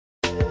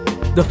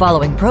The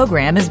following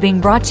program is being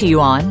brought to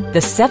you on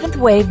the Seventh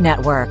Wave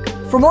Network.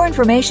 For more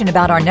information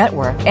about our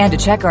network and to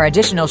check our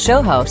additional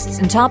show hosts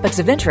and topics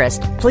of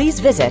interest, please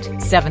visit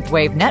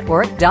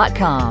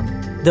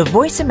seventhwavenetwork.com. The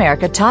Voice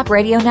America Talk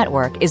Radio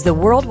Network is the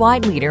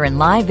worldwide leader in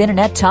live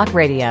Internet talk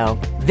radio.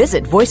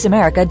 Visit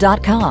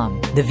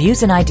voiceamerica.com. The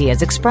views and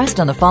ideas expressed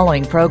on the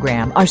following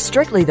program are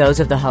strictly those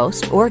of the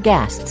host or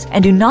guests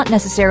and do not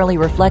necessarily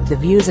reflect the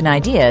views and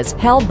ideas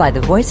held by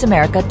the Voice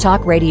America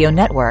Talk Radio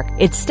Network,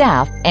 its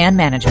staff, and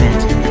management.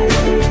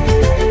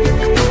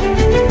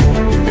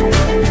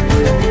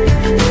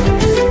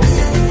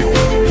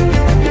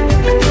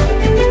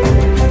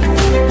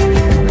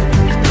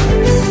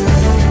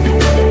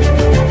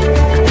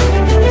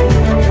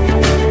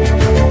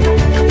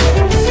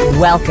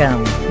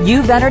 Welcome.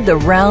 You've entered the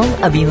realm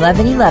of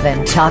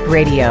 1111 Talk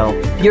Radio.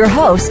 Your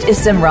host is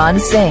Simran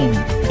Singh.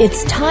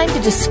 It's time to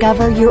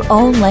discover your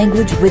own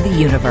language with the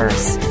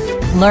universe.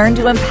 Learn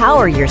to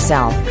empower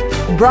yourself,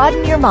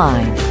 broaden your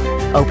mind,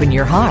 open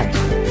your heart,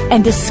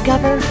 and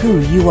discover who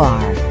you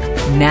are.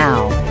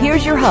 Now,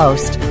 here's your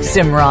host,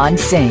 Simran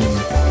Singh.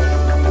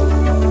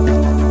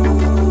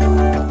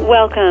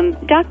 Welcome.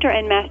 Dr.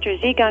 and Master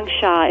Zhi Gang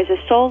Sha is a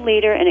soul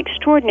leader, an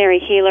extraordinary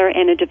healer,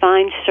 and a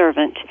divine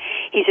servant.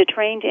 He's a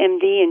trained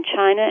MD in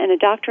China and a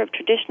doctor of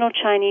traditional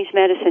Chinese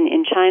medicine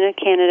in China,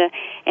 Canada,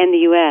 and the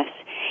U.S.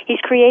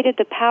 He's created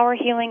the power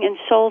healing and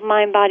soul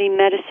mind body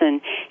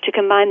medicine to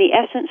combine the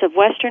essence of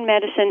Western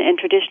medicine and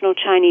traditional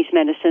Chinese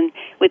medicine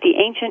with the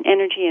ancient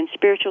energy and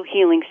spiritual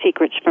healing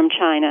secrets from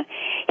China.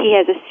 He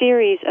has a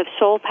series of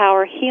soul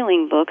power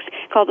healing books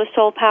called the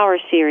Soul Power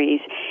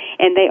Series,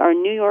 and they are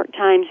New York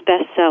Times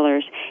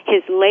bestsellers.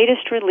 His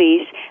latest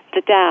release,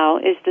 The Tao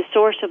is the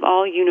Source of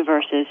All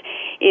Universes,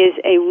 is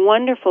a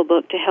wonderful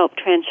book to help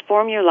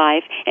transform your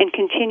life and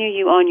continue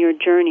you on your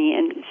journey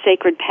and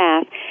sacred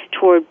path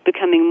toward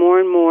becoming more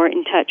and more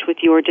in touch with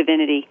your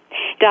divinity.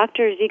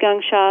 Dr. Zhi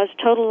Gang Sha's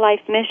total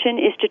life mission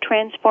is to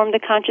transform the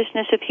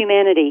consciousness of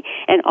humanity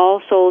and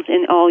all souls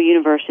in all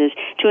universes,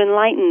 to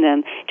enlighten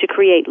them, to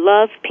create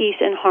love, peace,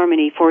 and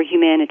harmony for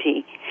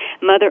humanity,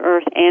 Mother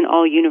Earth, and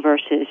all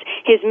universes.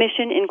 His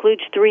mission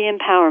includes 3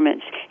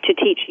 empowerments: to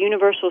teach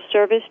universal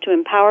service, to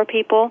empower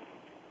people,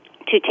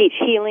 to teach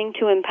healing,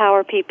 to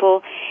empower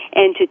people,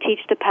 and to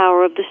teach the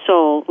power of the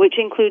soul, which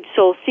includes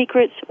soul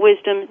secrets,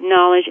 wisdom,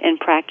 knowledge, and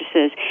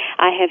practices.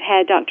 I have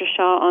had Dr.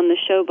 Sha on the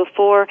show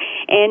before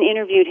and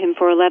interviewed him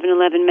for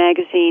 1111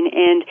 magazine,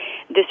 and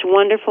this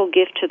wonderful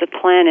gift to the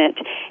planet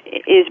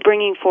is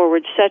bringing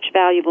forward such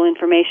valuable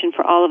information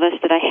for all of us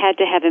that I had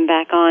to have him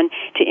back on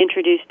to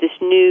introduce this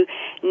new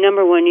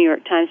 #1 New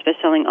York Times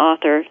bestselling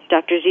author,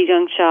 Dr. Zhi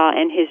Gang Sha,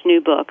 and his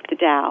new book, The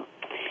Tao.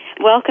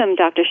 Welcome,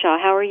 Dr. Sha.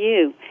 How are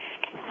you?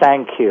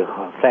 Thank you.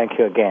 Thank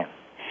you again.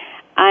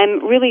 I'm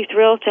really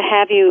thrilled to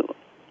have you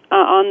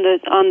on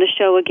the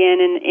show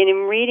again. And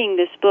in reading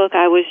this book,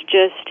 I was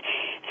just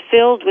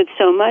filled with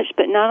so much.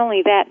 But not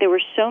only that, there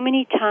were so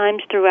many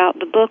times throughout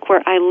the book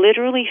where I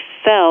literally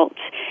felt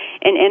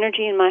an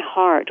energy in my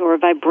heart or a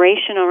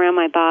vibration around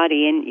my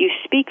body. And you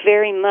speak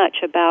very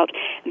much about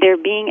there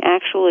being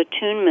actual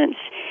attunements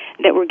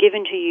that were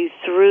given to you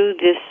through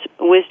this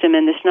wisdom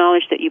and this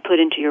knowledge that you put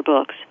into your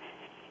books.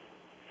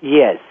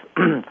 Yes.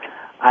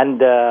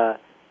 And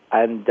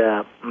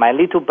my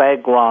little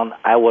background,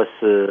 I was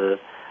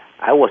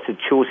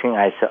chosen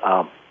as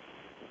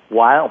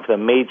one of the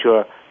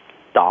major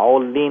Tao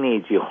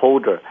lineage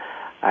holder,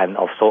 and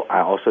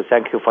I also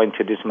thank you for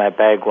introducing my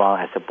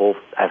background as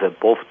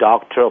both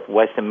doctor of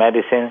Western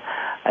medicine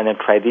and a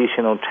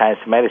traditional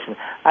Chinese medicine.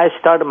 I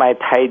started my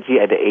Tai Chi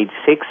at the age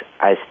 6.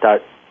 I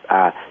start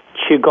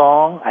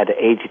Qigong at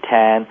the age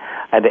 10.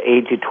 At the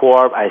age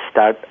 12, I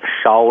start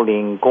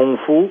Shaolin Kung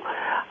Fu,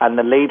 and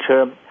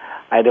later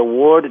at the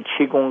World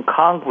Qigong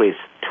Congress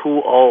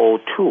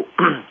 2002,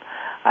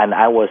 and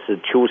I was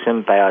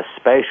chosen by a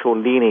special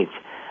lineage.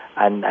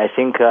 And I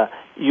think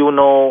you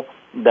know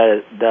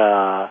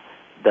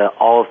the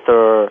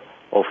author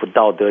of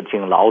Dao De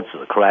Jing, Lao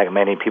Tzu, correct?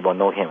 Many people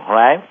know him,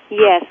 right?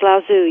 Yes, Lao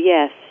Tzu,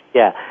 yes.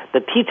 Yeah,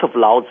 the teacher of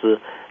Lao Tzu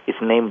is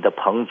named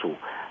Peng Zhu,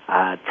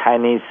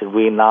 Chinese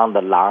renowned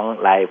long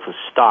life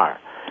star.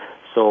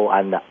 So,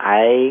 and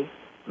I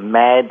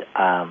met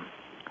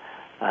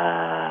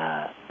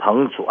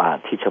Peng Zhu,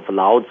 teacher of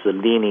Lao Tzu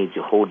lineage,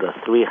 holder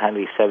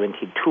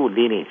 372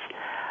 lineage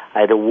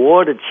at the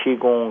World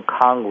Qigong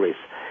Congress.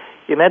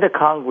 In that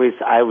Congress,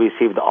 I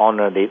received the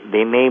honor.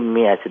 They named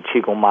me as a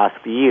Qigong Master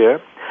of the Year.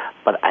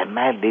 But I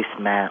met this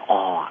man.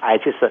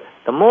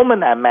 The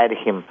moment I met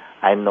him,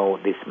 I know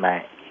this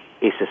man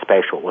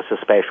was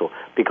special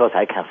because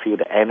I can feel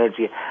the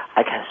energy.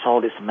 I can saw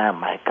this man.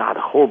 My God,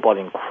 whole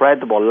body,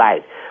 incredible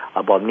light.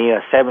 About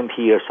near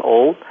 70 years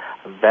old.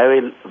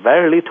 Very,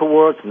 very little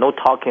words, no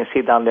talking,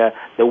 sit down there.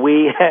 The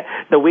way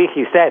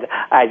he said,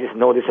 I just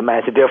know this man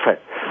is different.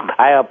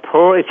 I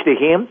approached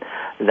him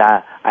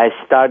that I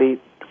studied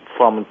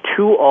from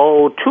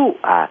 2002,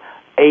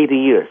 8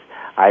 years.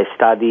 I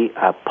studied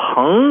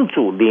Peng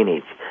Zhu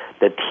lineage,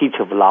 the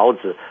teacher of Lao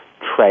Tzu,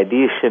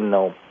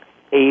 traditional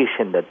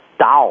Asian, the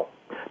Tao.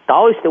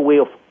 Tao is the way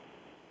of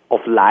of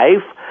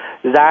life.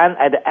 Then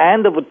at the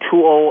end of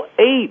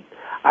 2008,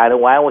 and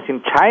when I was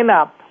in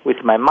China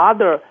with my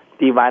mother,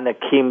 Divine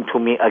came to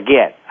me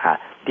again.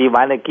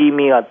 Divine gave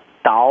me a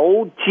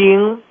Tao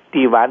Jing,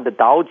 Divine the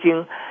Tao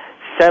Jing,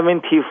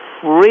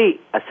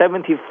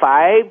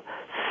 75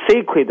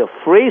 sacred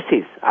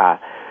phrases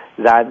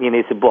that in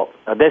his book.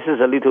 This is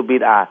a little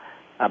bit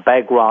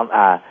background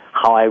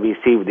how I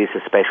received this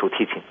special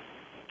teaching.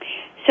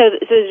 So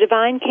the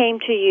Divine came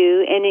to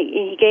you, and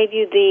he gave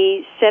you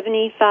the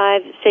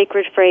 75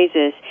 sacred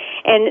phrases.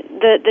 And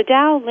the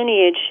Tao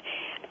lineage,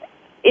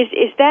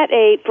 is that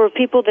for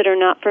people that are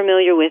not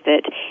familiar with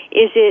it,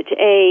 is it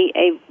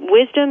a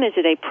wisdom? Is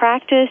it a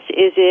practice?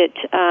 Is it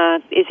a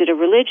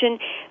religion?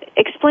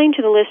 Explain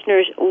to the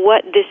listeners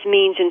what this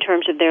means in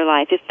terms of their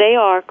life. If they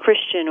are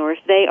Christian, or if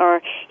they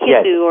are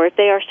Hindu, yes, or if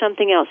they are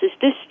something else, is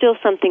this still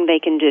something they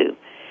can do?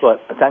 Well,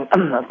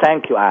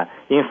 thank you.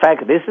 In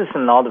fact, this is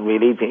not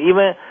religion.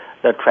 Even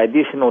the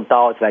traditional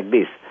Tao is like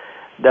this.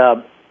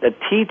 The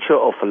teacher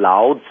of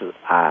Lao Tzu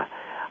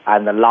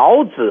and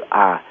Lao Tzu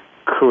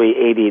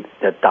created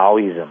the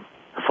Taoism.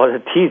 For the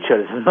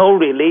teachers, no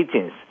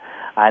religions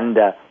and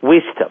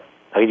wisdom.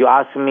 You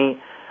ask me,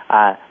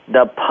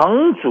 the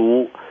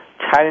Pengzu,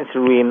 Chinese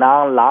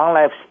renowned long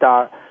life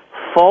star,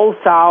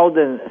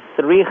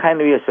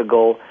 4,300 years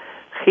ago,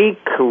 he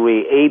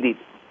created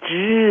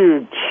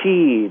志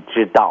气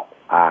之道.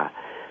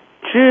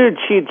 志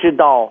气之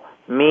道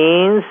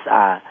means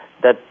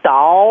the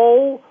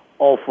Tao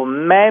of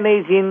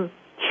managing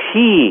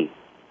qi.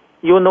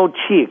 You know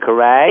qi,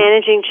 correct?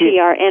 Managing qi,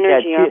 our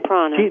energy, our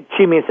prana.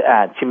 Qi means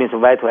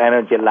vital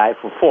energy, life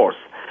force.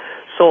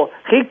 So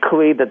he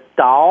created the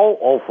Tao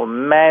of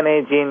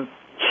managing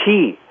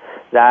qi.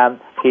 That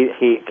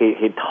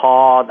he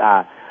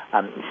taught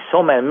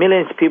so many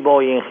millions of people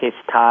in his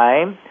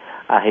time.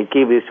 He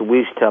gave this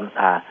wisdom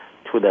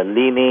to the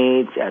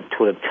lineage and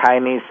to the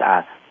Chinese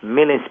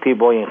millions of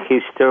people in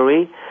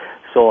history.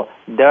 So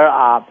there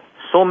are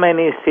so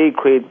many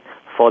secrets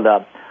for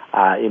the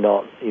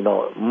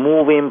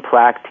moving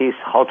practice,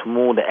 how to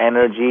move the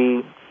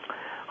energy,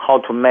 how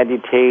to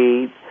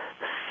meditate,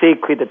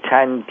 sacred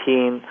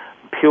chanting,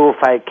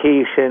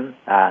 purification,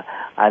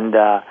 and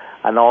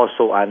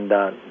also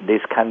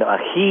this kind of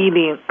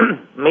healing.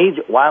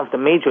 One of the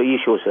major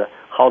issues,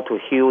 how to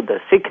heal the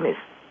sickness.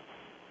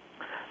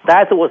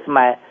 That was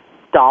my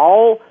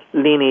Tao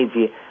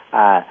lineage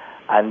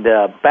and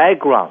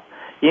background.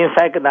 In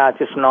fact,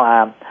 just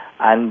now,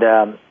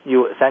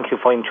 thank you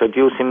for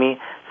introducing me.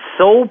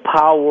 Soul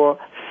Power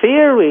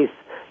series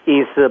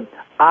is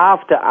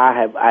after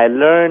I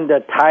learned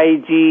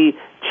Tai Chi,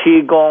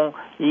 Qigong,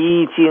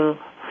 I Ching,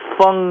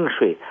 Feng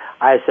Shui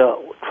as a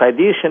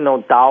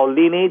traditional Tao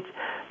lineage.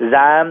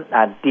 Then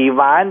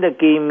Divine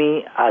gave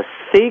me a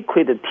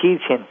sacred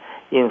teaching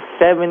in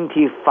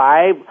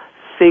 75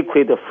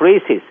 sacred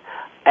phrases.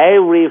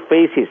 Every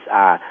phrase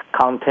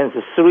contains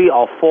 3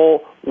 or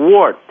 4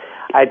 words.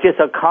 I just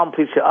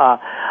accomplished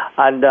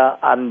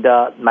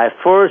my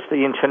first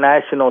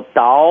international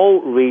Tao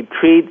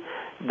retreat.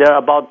 There are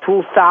about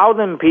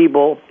 2,000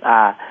 people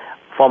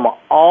from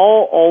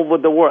all over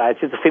the world. I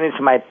just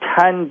finished my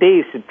 10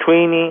 days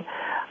training,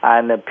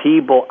 and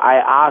people, I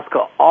ask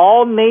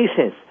all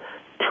nations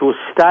to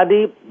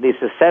study these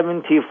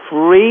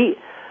 73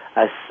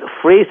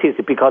 phrases,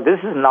 because this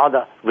is not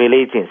a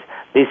religion.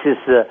 This is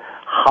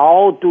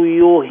how do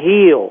you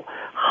heal?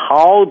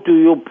 How do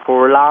you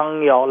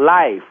prolong your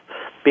life?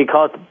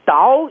 Because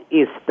Tao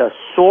is the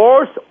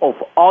source of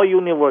all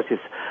universes.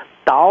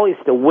 Tao is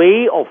the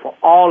way of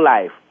all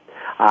life.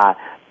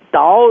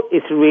 Tao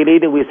is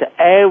related with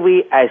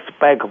every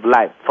aspect of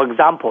life. For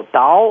example,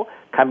 Tao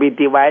can be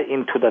divided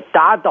into the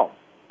Da Dao,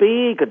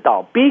 big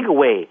Tao, big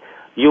way,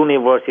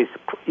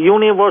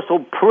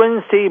 universal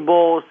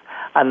principles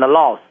and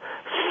laws.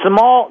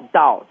 Small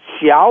Tao,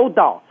 小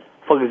道.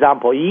 For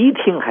example,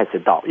 eating has a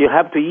Tao. You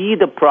have to eat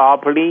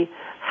properly,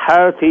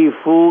 healthy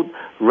food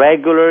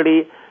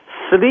regularly.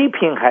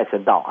 Sleeping has a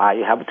Tao.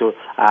 You have to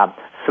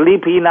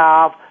sleep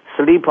enough,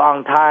 sleep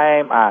on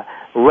time,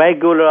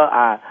 regular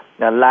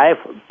life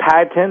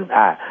pattern.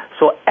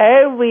 So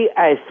every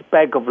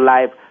aspect of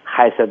life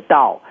has a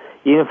Tao.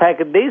 In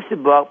fact, this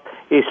book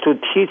is to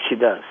teach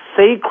the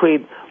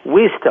sacred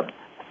wisdom,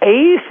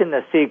 ancient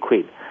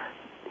sacred,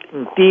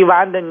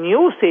 divine the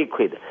new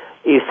sacred,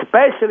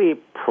 especially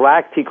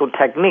practical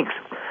techniques.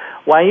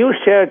 When you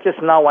share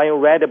just now, when you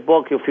read a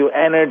book, you feel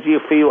energy, you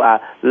feel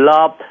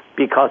love,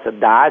 because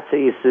that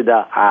is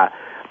the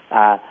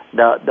I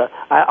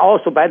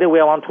also, by the way,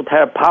 I want to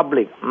tell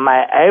public,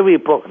 my every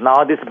book,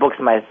 now this book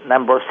is my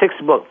number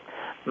 6 book,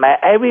 my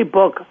every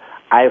book,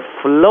 I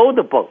flow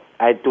the book.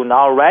 I do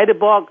not write a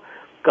book.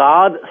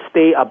 God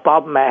stay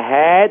above my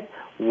head.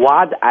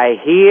 What I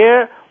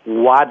hear,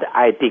 what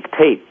I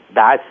dictate.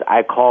 That's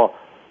I call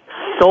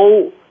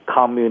soul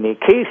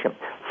communication.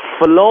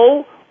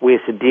 Flow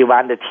with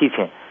divine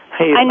teaching.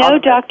 I know,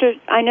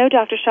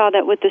 Dr. Sha,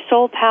 that with the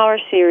Soul Power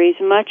series,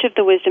 much of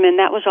the wisdom, and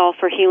that was all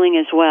for healing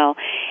as well,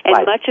 and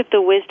right. much of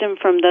the wisdom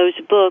from those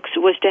books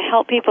was to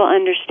help people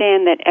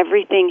understand that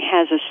everything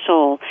has a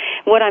soul.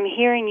 What I'm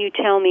hearing you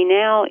tell me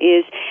now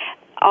is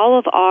all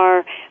of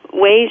our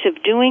ways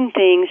of doing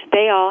things,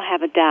 they all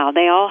have a Tao.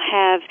 They all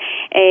have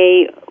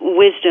a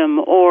wisdom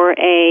or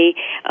they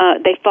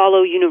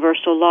follow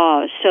universal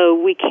laws. So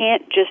we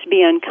can't just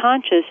be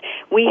unconscious.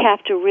 We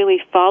have to really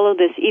follow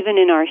this even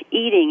in our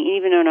eating,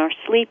 even in our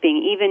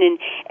sleeping, even in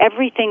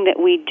everything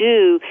that we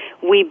do,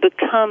 we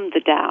become the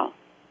Tao.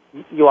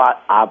 You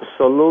are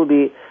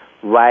absolutely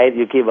right.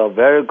 You give a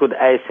very good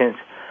essence.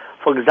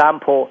 For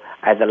example,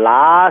 at the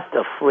last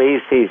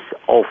phrases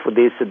of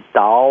this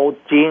Tao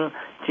Jing,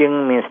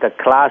 Jing means the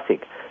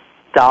classic.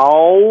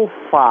 Tao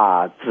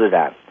Fa Zhi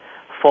Ran.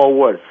 4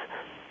 words.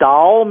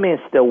 Tao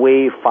means the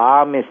way,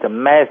 Fa means the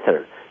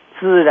method.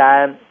 Zhi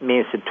Ran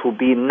means to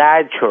be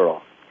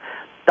natural.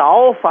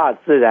 Tao Fa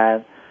Zhi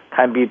Ran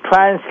can be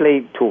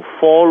translated to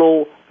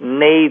follow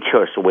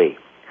nature's way.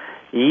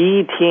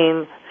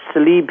 Eating,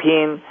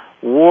 sleeping,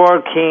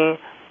 working,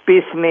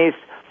 business,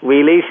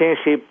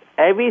 relationship,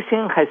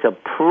 everything has a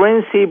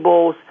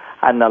principles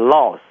and a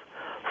laws.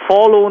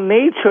 Follow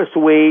nature's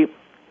way,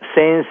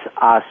 things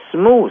are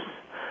smooth.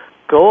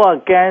 Go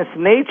against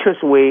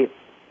nature's way,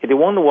 it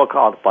won't work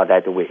out by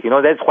that way.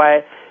 That's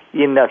why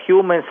in the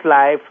human's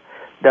life,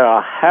 there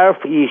are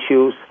health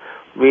issues,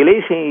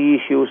 relation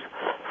issues,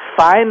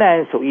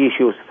 financial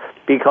issues,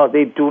 because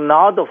they do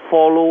not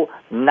follow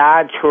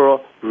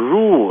natural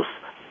rules,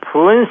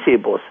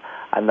 principles,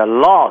 and the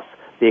laws.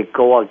 They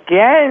go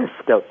against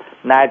the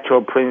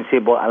natural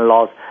principle and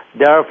laws.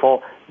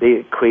 Therefore,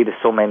 they create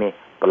so many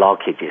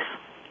blockages.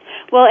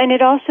 Well, and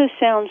it also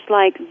sounds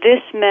like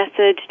this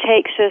method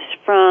takes us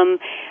from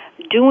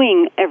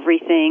doing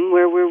everything,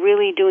 where we're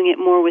really doing it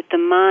more with the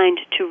mind,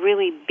 to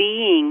really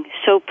being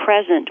so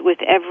present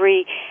with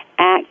every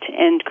act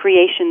and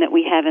creation that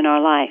we have in our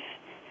life.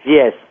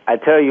 Yes, I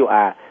tell you,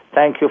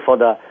 thank you for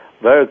the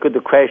very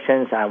good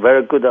questions and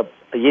very good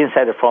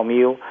insight from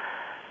you.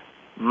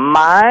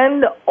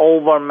 Mind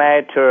over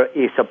matter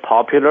is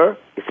popular,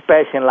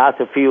 especially in the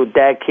last few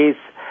decades.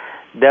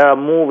 There are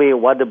movies,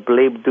 What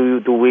Believe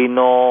Do We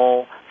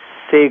Know,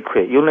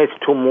 Secret. You know, it's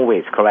 2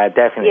 movies, correct?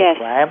 Definitely, yes.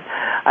 Right?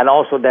 And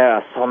also there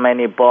are so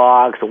many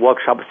books,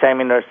 workshop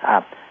seminars.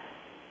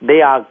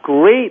 They are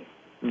great.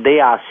 They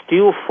are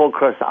still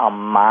focused on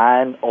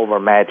mind over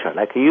matter.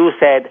 Like you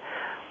said,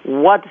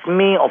 what's the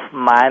meaning of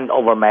mind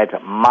over matter?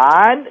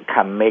 Mind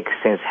can make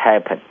things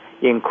happen,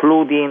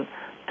 including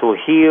to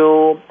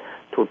heal,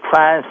 to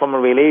transform a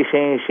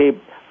relationship,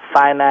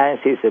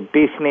 finances,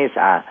 business,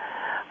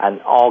 and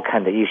all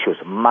kinds of issues.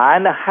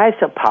 Mind has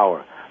a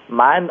power.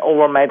 Mind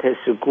over matter is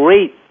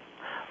great.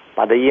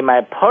 But in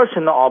my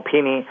personal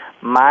opinion,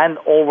 mind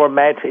over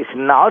matter is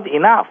not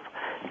enough.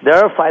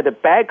 Therefore, at the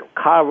back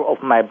cover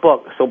of my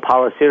book, Soul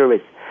Power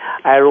Series,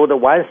 I wrote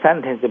 1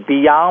 sentence: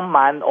 beyond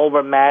mind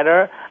over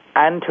matter,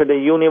 enter the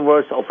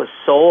universe of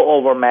soul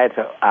over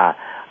matter.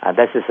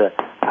 That is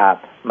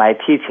my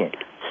teaching.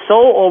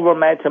 Soul over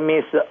matter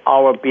means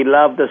our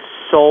beloved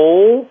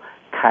soul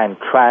can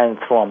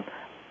transform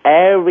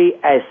every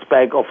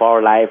aspect of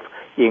our life,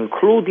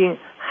 including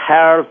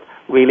health,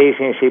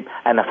 relationship,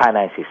 and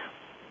finances.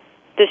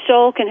 The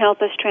soul can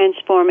help us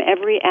transform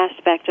every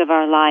aspect of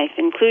our life,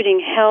 including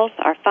health,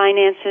 our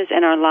finances,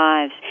 and our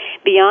lives.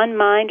 Beyond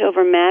mind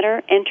over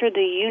matter, enter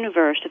the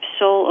universe of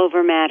soul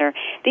over matter.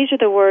 These are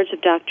the words of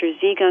Dr.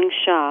 Zhi Gang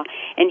Sha,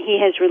 and he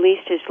has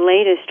released his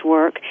latest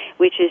work,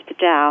 which is the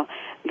Tao,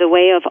 the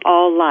way of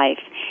all life.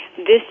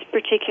 This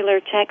particular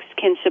text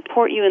can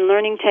support you in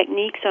learning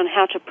techniques on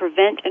how to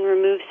prevent and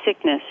remove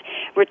sickness,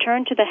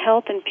 return to the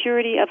health and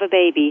purity of a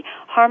baby,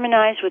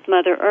 harmonize with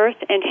Mother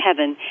Earth and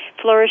Heaven,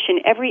 flourish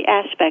in every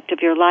aspect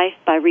of your life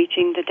by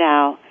reaching the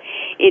Tao.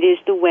 It is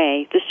the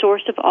way, the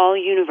source of all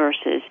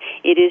universes.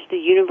 It is the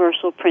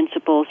universal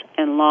principles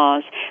and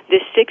laws.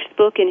 This 6th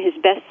book in his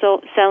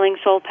best-selling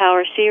Soul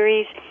Power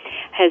series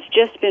has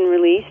just been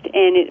released,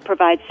 and it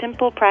provides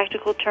simple,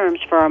 practical terms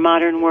for our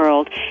modern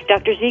world.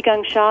 Dr. Zhi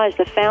Gang Sha is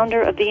the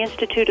founder of the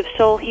Institute of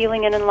Soul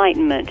Healing and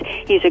Enlightenment.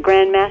 He's a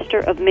grand master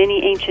of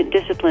many ancient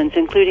disciplines,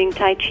 including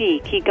Tai Chi,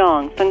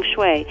 Qigong, Feng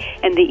Shui,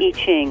 and the I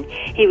Ching.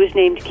 He was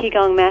named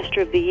Qigong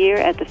Master of the Year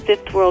at the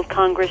 5th World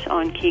Congress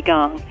on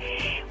Qigong.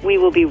 We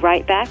will be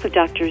right back with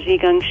Dr. Zhi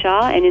Gang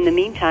Sha, and in the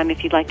meantime,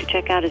 if you'd like to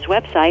check out his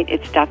website,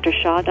 it's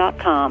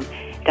drsha.com,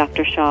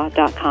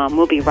 drsha.com.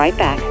 We'll be right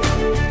back.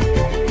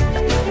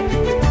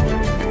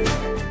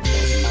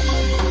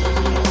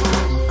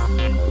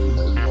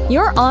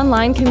 Your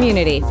online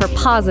community for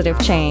positive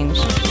change.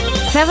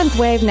 Seventh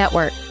Wave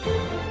Network.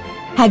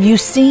 Have you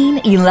seen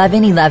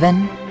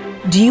 1111?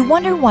 Do you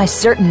wonder why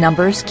certain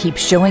numbers keep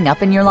showing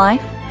up in your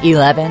life?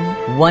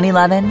 11,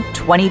 111,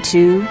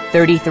 22,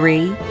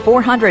 33,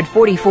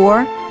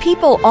 444.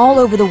 People all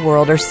over the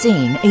world are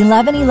seeing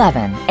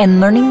 1111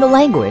 and learning the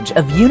language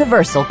of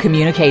universal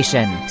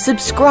communication.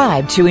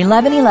 Subscribe to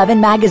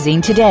 1111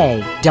 Magazine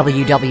today.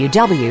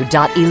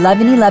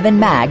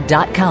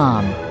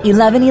 www.1111mag.com.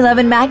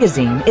 1111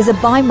 Magazine is a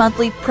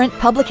bi-monthly print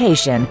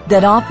publication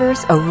that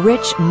offers a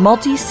rich,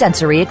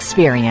 multi-sensory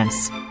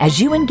experience.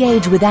 As you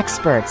engage with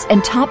experts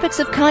and topics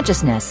of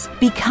consciousness,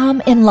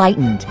 become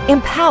enlightened,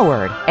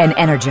 empowered, and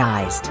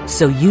energized,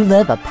 so you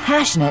live a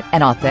passionate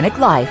and authentic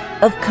life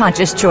of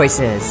conscious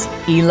choices.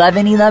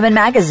 1111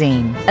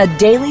 Magazine, a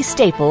daily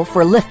staple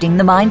for lifting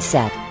the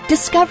mindset,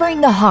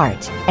 discovering the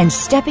heart, and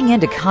stepping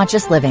into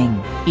conscious living.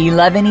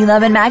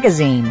 1111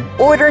 Magazine.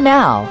 Order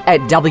now at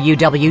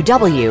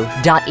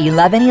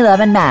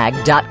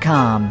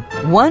www.1111mag.com.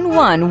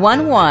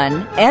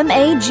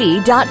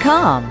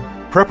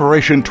 1111mag.com.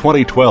 Preparation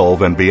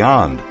 2012 and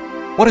beyond.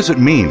 What does it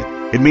mean?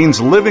 It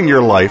means living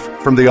your life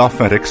from the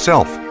authentic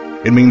self.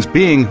 It means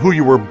being who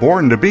you were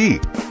born to be.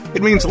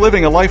 It means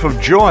living a life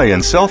of joy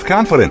and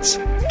self-confidence.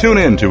 Tune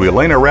in to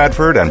Elena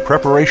Radford and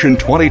Preparation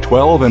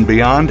 2012 and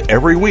beyond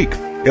every week.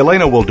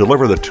 Elena will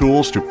deliver the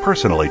tools to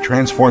personally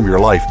transform your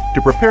life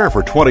to prepare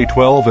for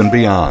 2012 and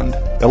beyond.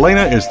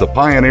 Elena is the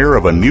pioneer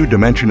of a new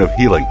dimension of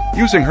healing,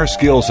 using her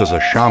skills as a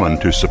shaman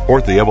to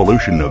support the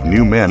evolution of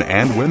new men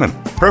and women.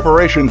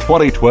 Preparation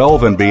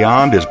 2012 and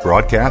beyond is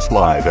broadcast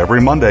live every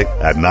Monday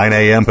at 9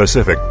 a.m.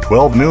 Pacific,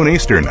 12 noon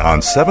Eastern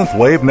on Seventh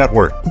Wave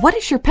Network. What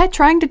is your pet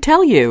trying to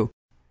tell you?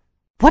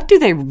 What do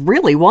they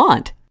really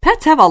want?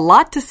 Pets have a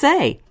lot to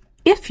say,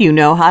 if you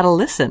know how to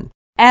listen.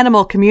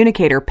 Animal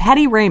communicator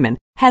Patty Raymond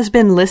has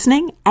been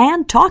listening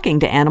and talking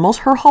to animals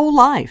her whole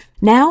life.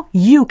 Now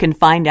you can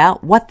find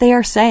out what they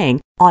are saying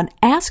on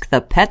Ask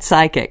the Pet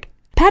Psychic.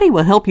 Patty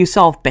will help you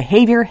solve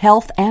behavior,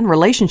 health, and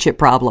relationship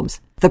problems.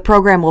 The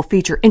program will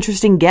feature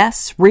interesting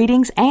guests,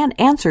 readings, and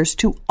answers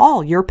to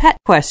all your pet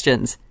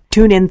questions.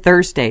 Tune in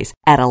Thursdays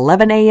at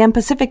 11 a.m.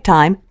 Pacific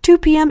Time, 2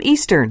 p.m.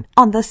 Eastern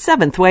on the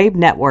Seventh Wave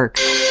Network.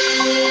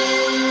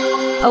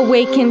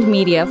 Awakened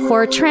media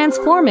for a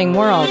transforming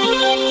world.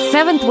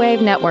 Seventh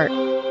Wave Network.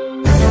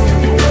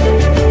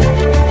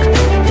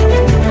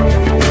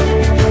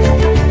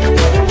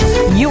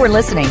 You are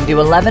listening to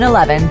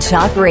 1111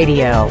 Talk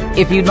Radio.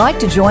 If you'd like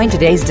to join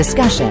today's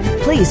discussion,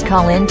 please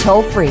call in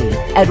toll-free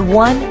at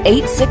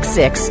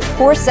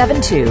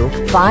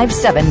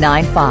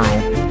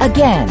 1-866-472-5795.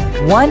 Again,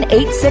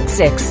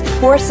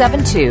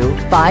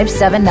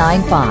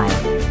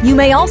 1-866-472-5795. You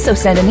may also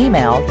send an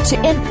email to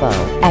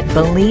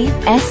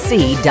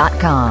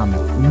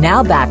info@believesc.com.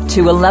 Now back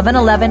to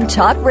 1111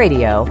 Talk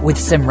Radio with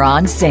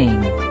Simran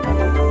Singh.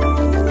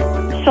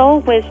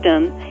 Soul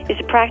wisdom is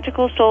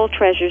practical soul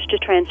treasures to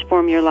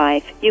transform your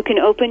life. You can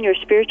open your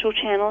spiritual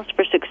channels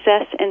for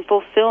success and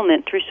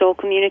fulfillment through soul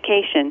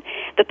communication.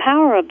 The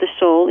power of the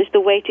soul is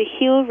the way to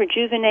heal,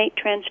 rejuvenate,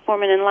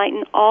 transform, and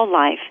enlighten all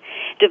life.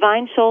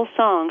 Divine soul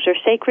songs are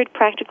sacred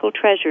practical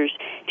treasures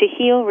to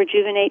heal,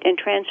 rejuvenate, and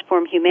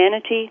transform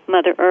humanity,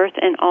 Mother Earth,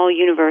 and all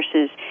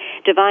universes.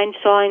 Divine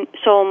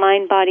soul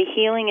mind-body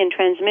healing and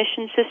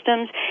transmission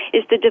systems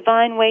is the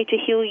divine way to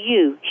heal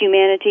you,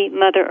 humanity,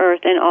 Mother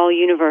Earth, and all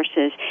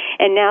universes.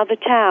 And now the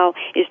Tao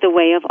is the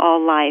way of all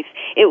life.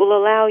 It will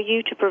allow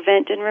you to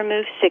prevent and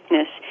remove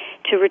sickness,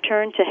 to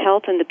return to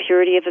health and the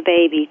purity of a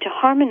baby, to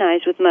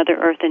harmonize with Mother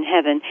Earth and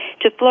Heaven,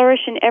 to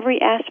flourish in every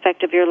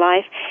aspect of your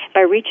life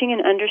by reaching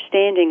an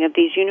understanding of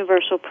these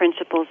universal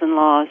principles and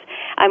laws.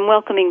 I'm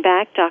welcoming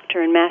back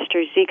Dr. and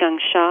Master Zhi Gang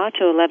Sha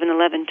to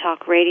 1111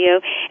 Talk Radio,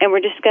 and we're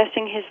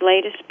discussing his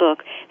latest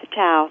book, The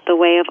Tao, The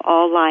Way of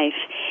All Life.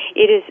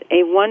 It is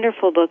a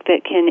wonderful book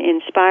that can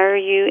inspire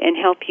you and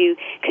help you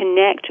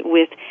connect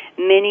with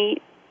many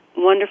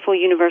wonderful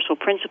universal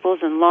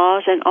principles and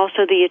laws, and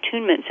also the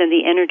attunements and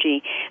the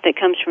energy that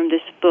comes from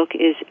this book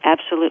is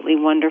absolutely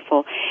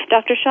wonderful.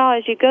 Dr. Shah,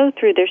 as you go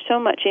through, there's so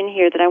much in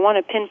here that I want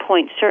to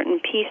pinpoint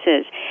certain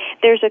pieces.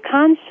 There's a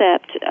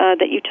concept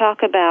that you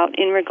talk about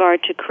in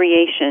regard to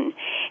creation,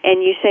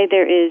 and you say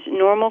there is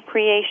normal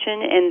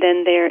creation and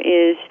then there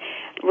is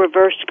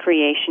reversed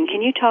creation.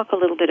 Can you talk a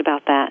little bit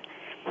about that?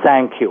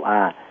 Thank you.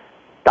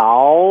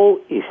 Tao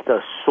is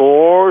the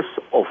source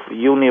of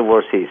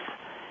universes.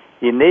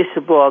 In this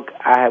book,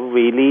 I have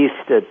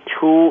released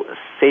two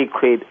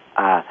sacred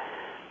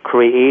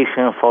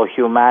creation for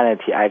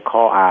humanity. I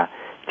call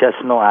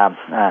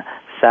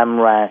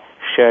Samran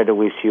shared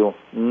with you.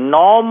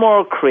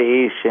 Normal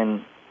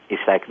creation is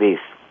like this.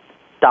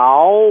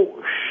 Tao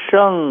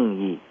Sheng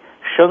Yi.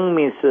 Sheng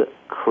means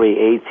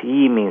creates,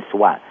 Yi means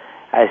one.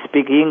 I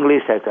speak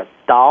English like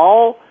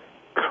Tao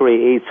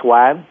creates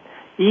one,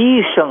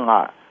 Yi Sheng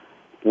Er.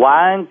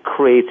 One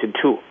creates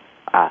two.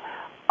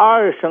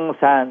 二生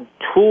三,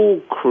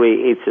 two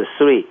creates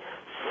three.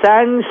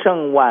 三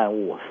生万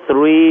物,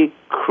 three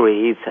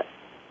creates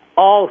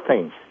all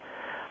things.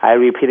 I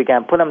repeat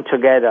again, put them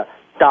together.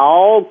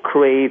 Tao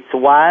creates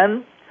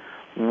one,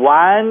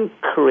 one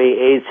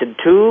creates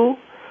two,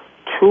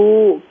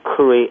 two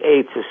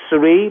creates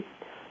three,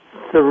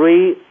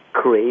 three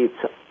creates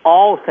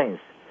all things.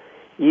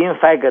 In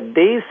fact,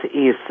 this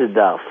is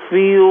the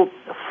few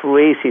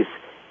phrases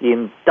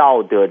in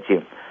Tao Te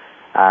Ching.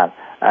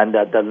 And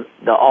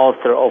the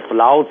author of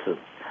Lao Tzu.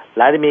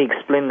 Let me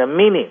explain the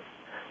meaning.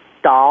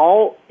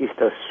 Tao is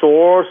the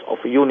source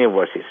of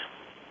universes.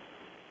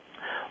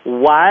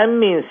 One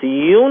means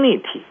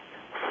unity.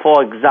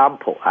 For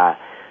example,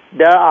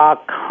 there are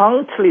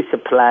countless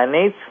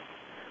planets,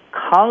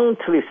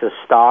 countless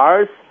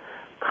stars,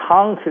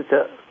 countless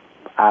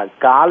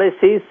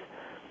galaxies,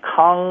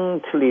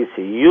 countless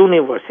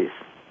universes,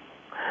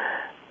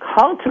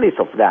 countless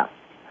of them,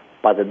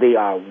 but they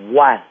are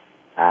one.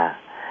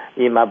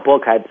 In my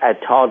book, I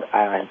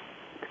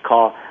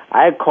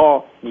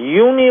call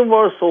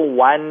universal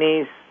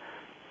oneness,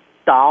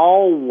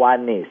 Tao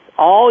oneness.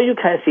 All you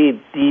can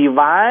see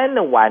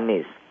divine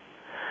oneness.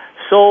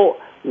 So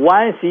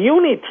one's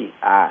unity.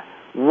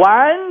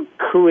 One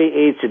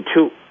creates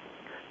two.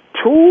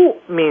 Two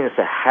means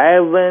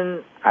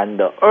heaven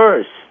and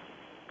earth.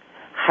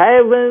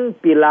 Heaven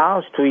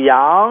belongs to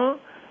yang,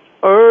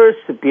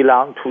 earth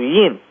belongs to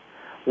yin.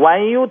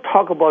 When you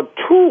talk about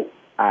two,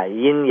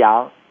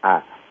 yin-yang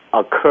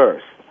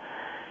occurs.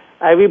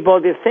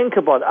 Everybody think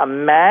about a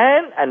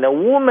man and a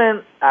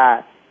woman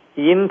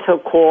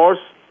intercourse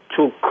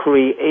to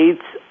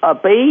create a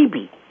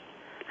baby.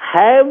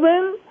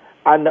 Heaven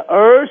and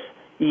earth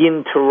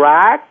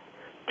interact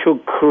to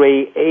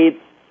create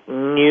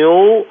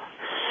new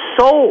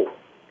soul.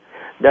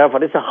 Therefore,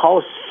 this is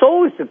how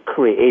soul is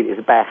created,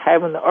 is by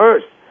heaven and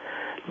earth.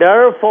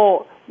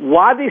 Therefore,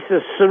 what is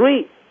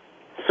three?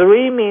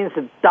 Three means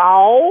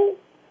Tao,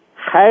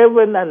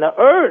 heaven and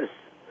earth.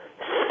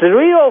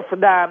 Three of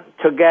them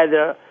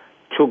together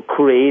to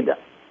create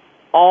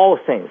all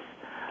things,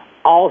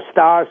 all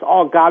stars,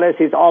 all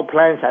galaxies, all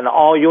planets, and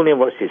all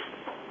universes.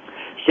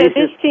 So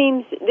this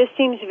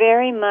seems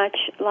very much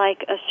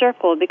like a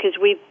circle, because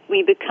we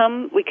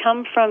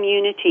come from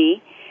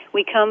unity,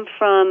 we come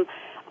from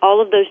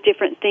all of those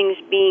different things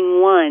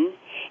being one,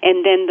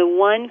 and then the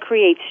one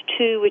creates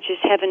two, which is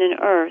heaven and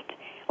earth,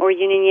 or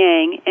yin and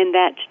yang, and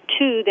that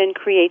two then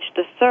creates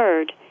the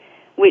third,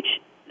 which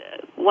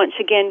once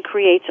again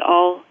creates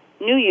all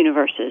new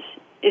universes.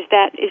 Is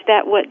that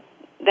what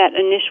that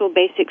initial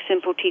basic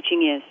simple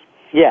teaching is?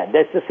 Yeah,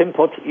 that's the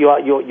simple.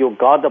 You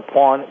got the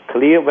point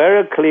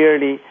very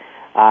clearly.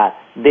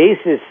 This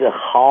is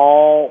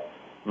how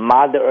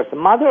Mother Earth.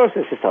 Mother Earth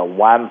is a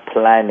one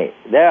planet.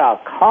 There are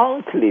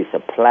countless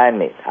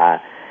planets.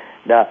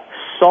 The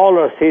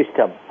solar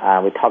system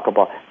we talk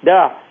about. There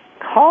are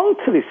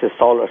countless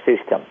solar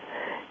systems.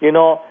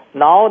 Now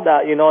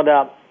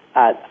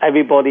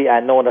everybody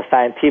know the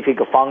scientific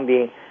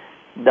finding.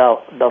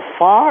 The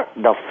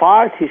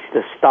farthest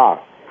star.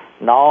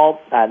 Now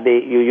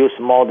you use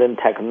modern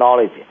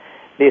technology.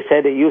 They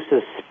said they use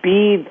the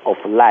speed of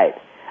light.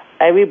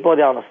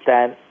 Everybody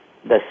understand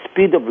the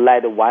speed of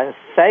light 1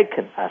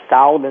 second,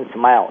 1,000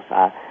 miles.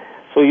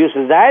 So use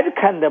that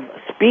kind of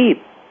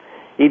speed.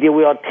 It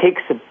will take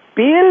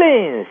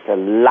billions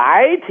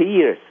light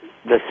years,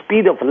 the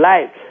speed of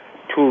light,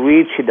 to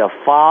reach the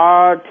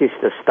farthest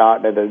star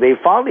that they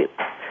found it.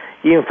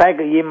 In fact,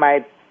 in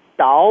my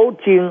Tao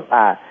Jing,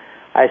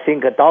 I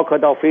think Dao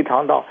Ke Dao Fei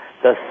Tang Dao,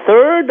 the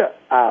third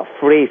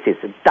phrase is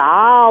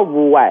Da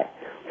Wu Wai,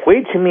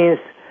 which means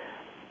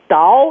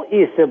Tao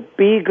is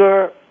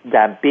bigger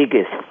than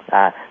biggest.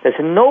 There's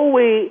no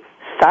way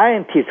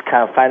scientists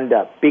can find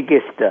the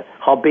biggest,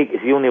 how big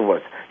is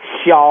universe.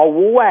 Xiao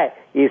Wu Wai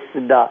is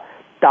the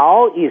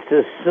Tao is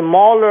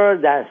smaller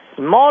than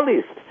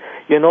smallest.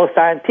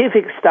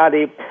 Scientific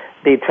study,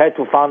 they try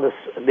to find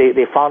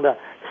they found the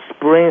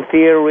spring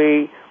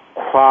theory,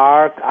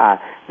 quark.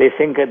 They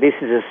think this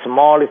is the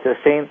smallest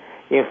thing.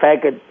 In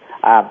fact,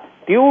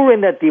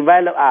 during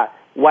the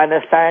when the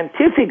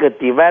scientific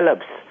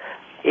develops,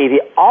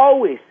 it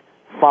always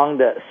found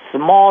the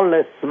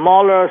smaller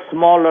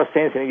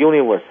things in the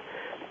universe.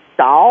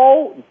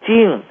 Tao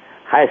Jing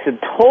has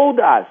told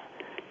us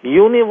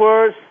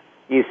universe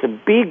is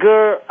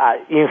bigger,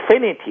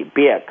 infinity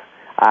big,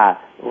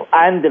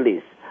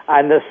 endless,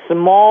 and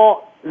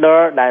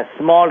smaller than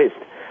smallest.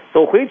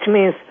 So which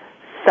means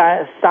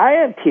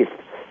scientific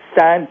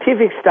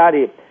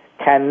study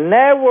can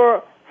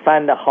never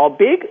find how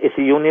big is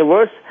the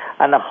universe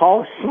and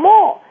how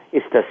small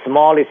is the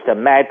smallest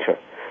matter.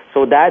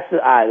 So that's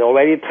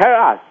already tell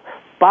us.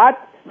 But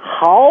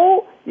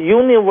how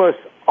universe,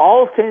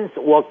 all things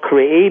were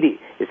created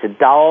is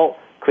Tao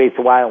creates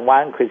one,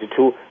 one creates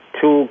two,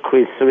 two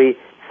creates three,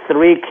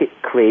 three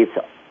creates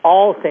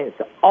all things,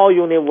 all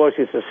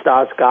universes,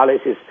 stars,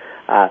 galaxies,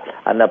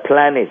 and the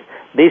planets.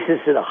 This is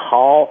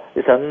how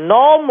it's a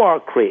normal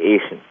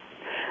creation.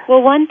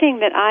 Well, one thing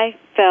that I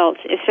felt,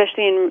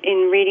 especially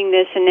in reading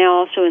this and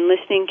now also in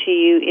listening to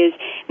you, is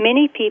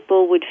many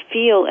people would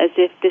feel as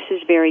if this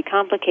is very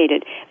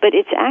complicated, but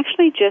it's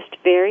actually just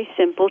very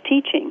simple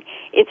teaching.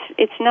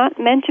 It's not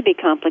meant to be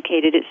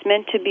complicated. It's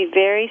meant to be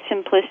very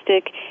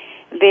simplistic,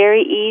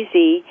 very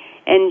easy,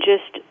 and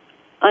just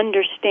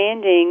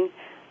understanding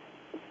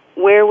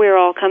where we're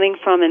all coming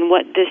from and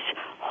what this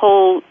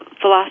whole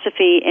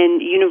philosophy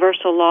and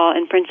universal law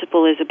and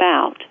principle is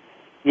about.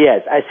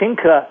 Yes, I think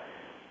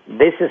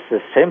this is the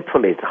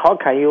simplest. How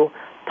can you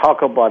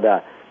talk about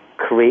the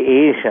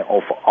creation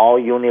of all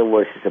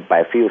universes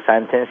by few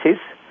sentences?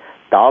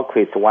 Tao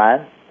creates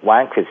one,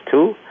 one creates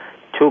two,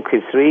 two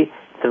creates three,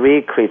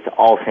 3 creates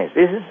all things.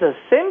 This is the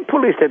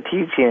simplest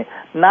teaching.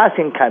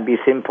 Nothing can be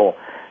simple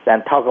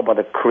than talk about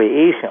the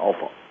creation of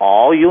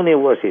all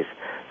universes.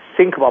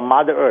 Think about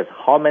Mother Earth.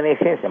 How many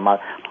things?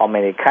 How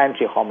many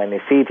countries? How many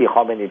cities?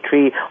 How many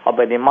trees? How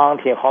many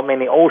mountains? How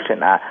many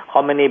oceans?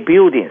 How many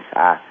buildings?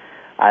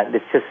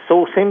 It's just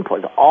so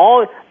simple.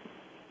 All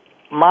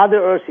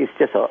Mother Earth is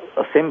just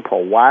a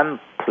simple one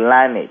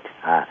planet.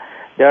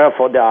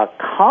 Therefore, there are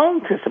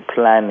countless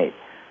planets,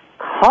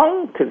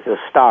 countless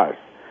stars,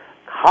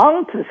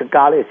 countless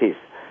galaxies,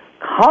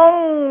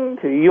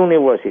 countless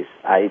universes.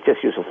 I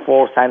just use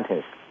 4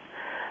 sentences.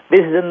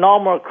 This is a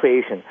normal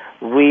creation.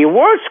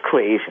 Reverse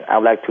creation, I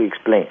would like to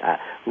explain.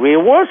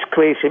 Reverse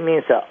creation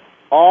means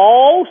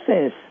all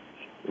things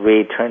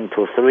return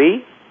to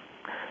 3,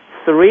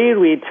 3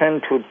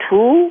 return to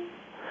 2,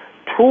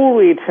 2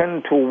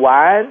 return to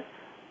 1,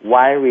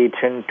 1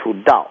 return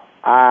to Tao.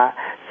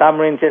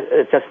 Someone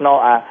just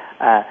now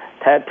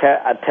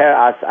tell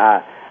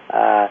us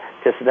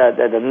just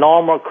the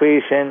normal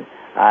creation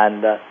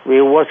and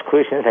reverse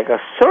creation is like a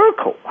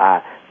circle.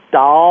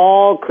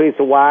 Tao creates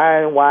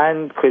 1,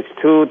 1 creates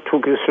 2, 2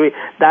 creates 3,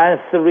 then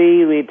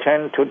 3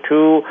 return to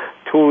 2,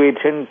 2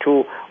 return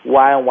to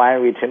 1,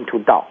 1 return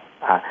to Tao.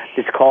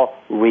 It's called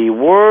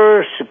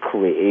reverse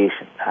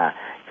creation.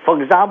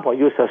 For example,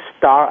 use a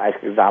star as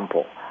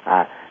example.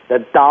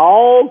 The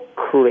Tao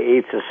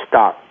creates a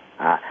star.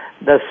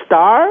 The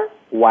star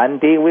one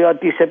day will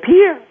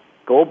disappear.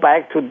 Go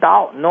back to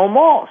Tao. No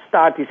more.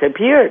 Star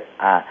disappeared.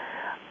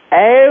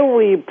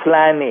 Every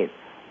planet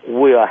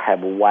will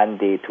have one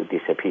day to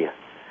disappear.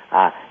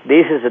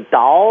 This is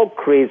Tao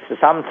creates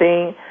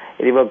something.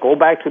 It will go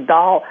back to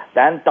Tao.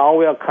 Then Tao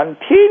will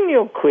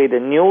continue create a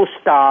new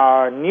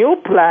star, new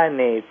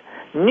planets,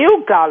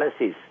 new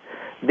galaxies.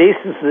 This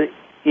is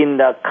in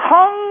the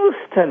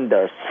constant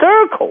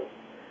circle.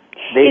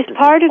 Is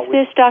part of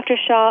this, Dr.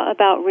 Sha,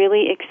 about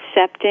really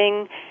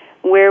accepting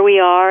where we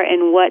are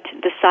and what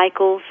the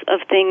cycles of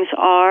things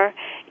are?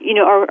 You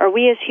know, are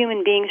we as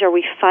human beings, are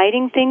we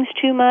fighting things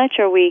too much?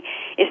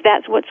 Is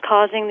that what's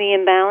causing the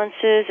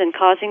imbalances and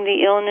causing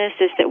the illness,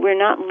 is that we're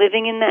not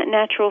living in that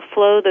natural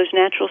flow, those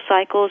natural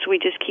cycles, we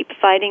just keep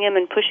fighting them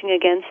and pushing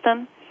against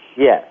them?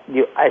 Yeah,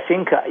 I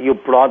think you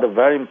brought a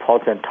very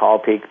important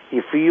topic.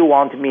 If you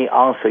want me to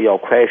answer your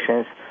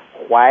questions,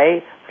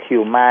 why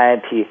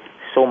humanity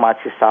so much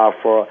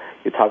suffer,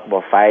 you talk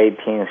about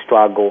fighting,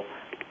 struggle,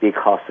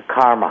 because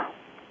karma.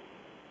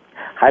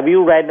 Have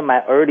you read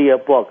my earlier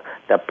book,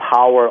 The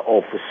Power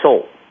of the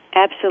Soul?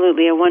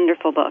 Absolutely, a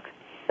wonderful book.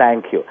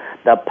 Thank you.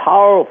 The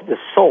Power of the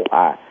Soul.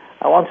 I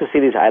want to say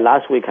this.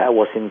 Last week I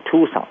was in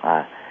Tucson,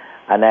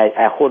 and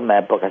I hold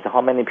my book. I said,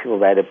 how many people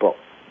read the book?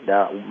 There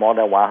are more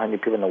than 100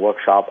 people in the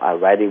workshop. I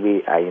read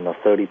it.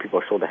 30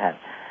 people showed the hand.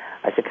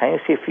 I said, can you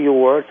say a few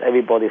words?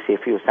 Everybody say a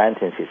few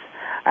sentences.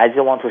 I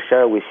just want to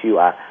share with you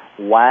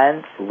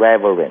one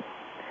reverend,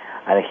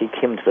 and he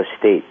came to the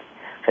state.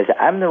 He said,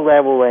 I'm the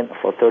reverend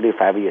for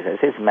 35 years. I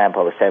said, this man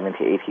probably 70,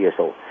 80 years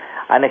old.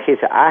 And he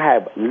said, I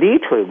have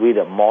literally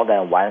read more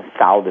than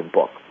 1,000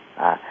 books,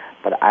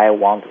 but I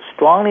want to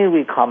strongly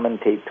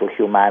recommend it to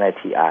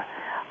humanity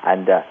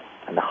and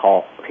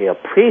how he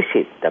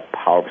appreciates the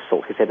power of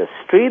soul. He said,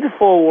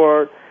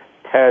 straightforward,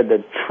 tell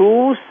the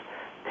truth,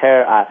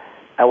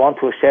 I want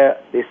to share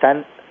this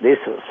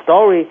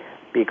story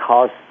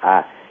because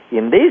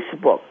in this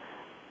book,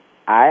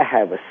 I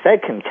have a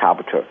second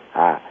chapter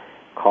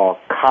called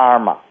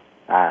Karma.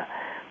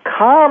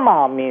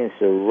 Karma means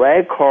a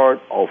record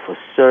of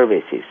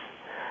services.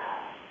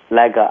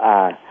 Like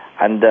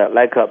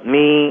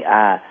me,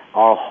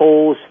 our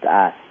host,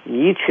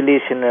 each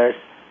listeners,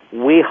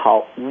 we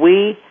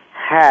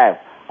have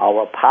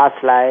our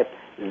past life,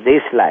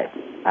 this life.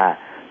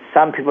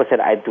 Some people said,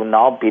 I do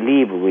not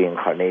believe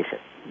reincarnation.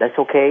 That's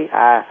okay.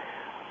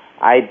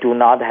 I do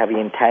not have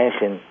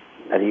intention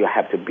that you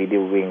have to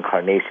believe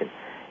reincarnation.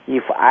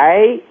 If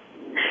I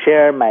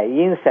share my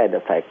insight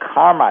of a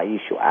karma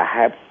issue, I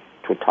have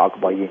to talk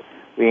about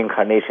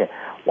reincarnation.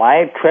 When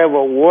I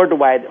travel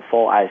worldwide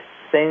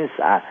since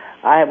I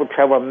have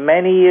traveled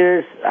many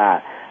years,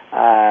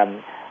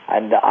 and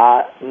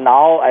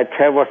now I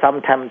travel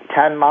sometimes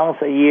 10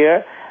 months a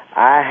year.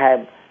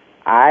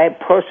 I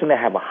personally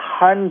have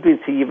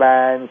hundreds of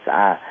events,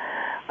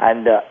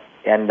 and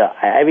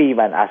every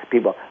event ask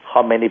people,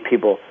 how many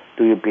people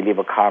do you believe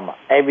in karma?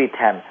 Every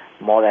time,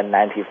 more than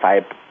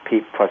 95%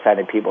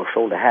 of people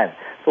show the hand.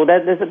 So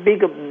there's a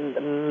big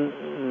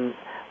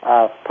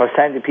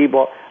percentage of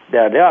people.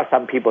 There are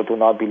some people do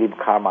not believe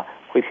karma,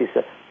 which is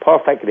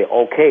perfectly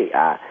okay.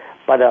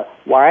 But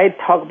when I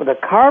talk about the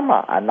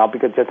karma, not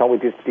because just we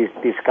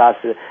discuss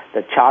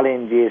the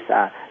challenges,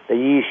 the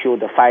issue,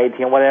 the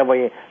fighting, whatever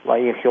in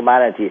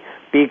humanity,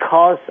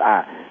 because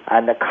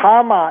and the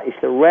karma is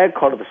the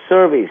record of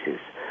services.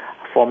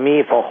 For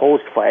me, for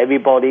host, for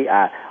everybody,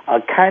 a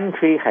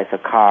country has a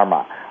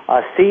karma.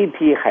 A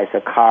city has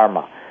a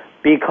karma.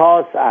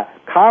 Because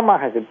karma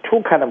has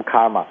two kinds of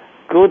karma,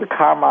 good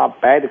karma,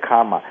 bad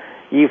karma.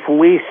 If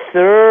we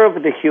serve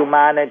the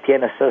humanity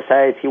and the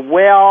society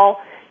well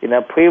in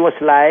a previous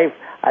life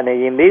and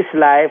in this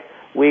life,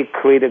 we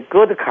create a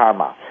good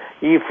karma.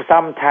 If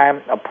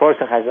sometime a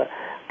person has a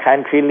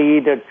country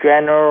leader,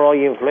 general,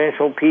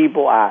 influential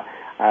people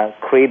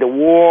create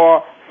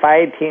war,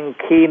 fighting,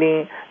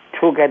 killing,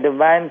 took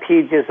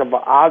advantages of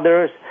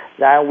others,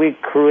 then we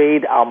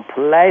create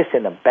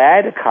unpleasant,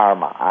 bad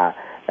karma.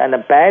 And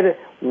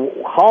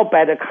how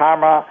bad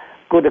karma,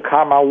 good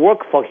karma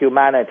work for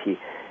humanity?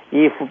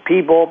 If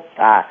people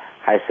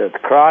has a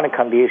chronic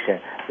condition,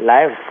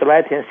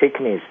 life-threatening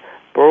sickness,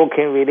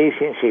 broken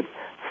relationship,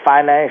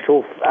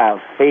 financial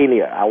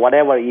failure,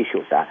 whatever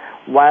issues,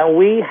 when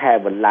we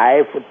have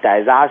life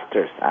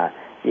disasters,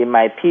 in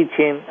my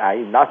teaching,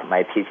 not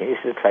my teaching,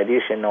 it's a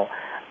traditional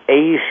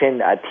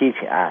Asian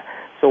teaching.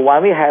 So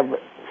when we have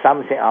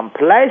something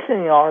unpleasant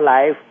in our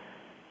life,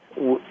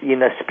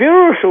 in a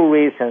spiritual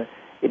reason,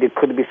 it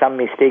could be some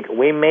mistake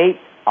we made,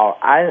 our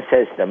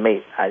ancestors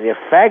made,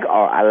 affect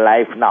our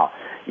life now.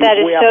 That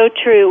is so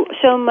true.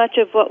 So much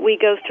of what we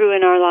go through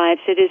in our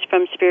lives, it is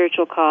from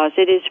spiritual cause.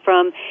 It is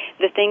from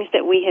the things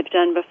that we have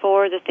done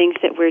before, the things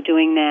that we're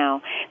doing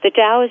now. The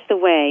Tao is the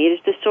way. It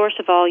is the source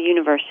of all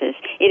universes.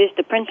 It is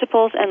the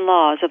principles and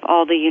laws of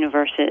all the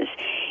universes.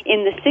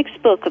 In the 6th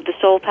book of the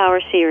Soul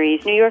Power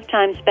series, New York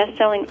Times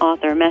bestselling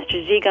author Master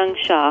Zhi Gang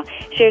Sha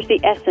shares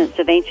the essence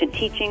of ancient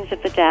teachings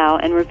of the Tao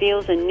and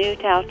reveals a new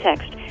Tao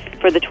text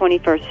for the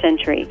 21st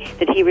century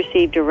that he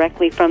received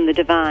directly from the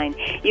divine.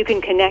 You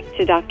can connect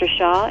to Dr.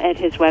 Sha at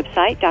his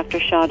website,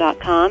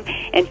 drsha.com,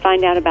 and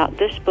find out about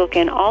this book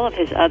and all of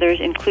his others,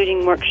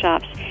 including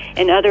workshops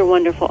and other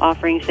wonderful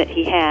offerings that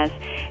he has.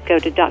 Go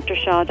to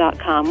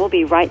drsha.com. We'll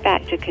be right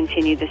back to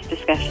continue this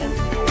discussion.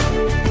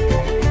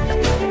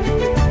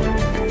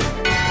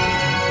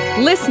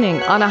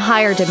 Listening on a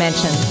higher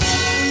dimension.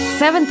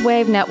 Seventh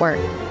Wave Network.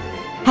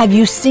 Have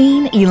you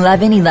seen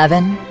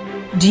 1111?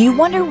 Do you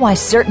wonder why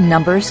certain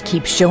numbers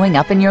keep showing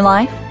up in your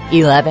life?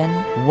 11,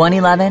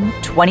 111,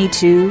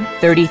 22,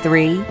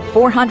 33,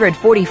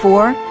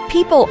 444.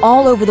 People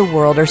all over the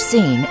world are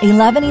seeing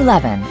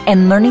 1111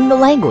 and learning the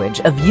language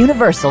of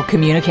universal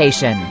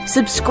communication.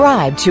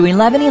 Subscribe to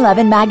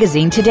 1111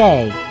 Magazine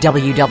today.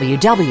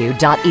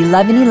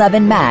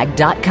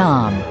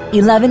 www.1111mag.com.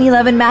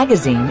 1111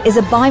 Magazine is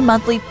a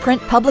bi-monthly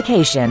print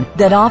publication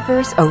that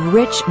offers a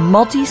rich,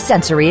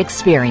 multi-sensory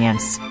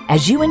experience.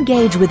 As you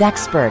engage with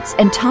experts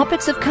and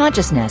topics of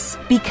consciousness,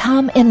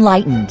 become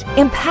enlightened,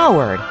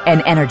 empowered,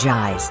 and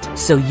energized,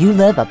 so you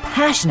live a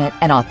passionate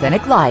and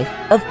authentic life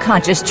of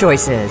conscious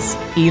choices.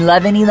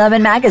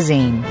 1111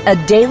 Magazine, a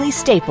daily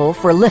staple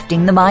for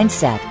lifting the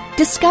mindset,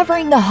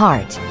 discovering the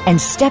heart, and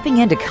stepping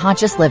into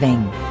conscious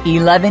living.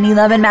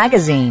 1111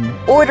 Magazine.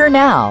 Order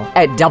now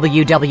at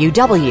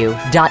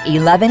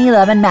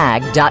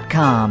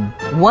www.1111mag.com.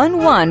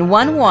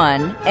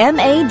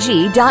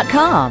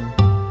 1111mag.com.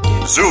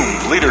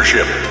 Zoomed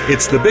Leadership.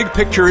 It's the big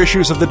picture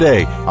issues of the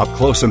day, up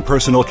close and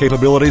personal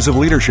capabilities of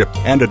leadership,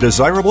 and a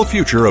desirable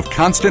future of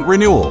constant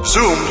renewal.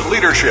 Zoomed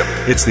Leadership.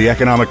 It's the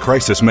economic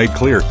crisis made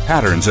clear,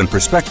 patterns and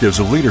perspectives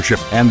of leadership,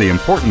 and the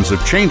importance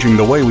of changing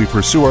the way we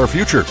pursue our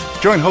future.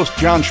 Join host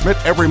John Schmidt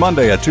every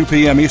Monday at 2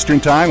 p.m. Eastern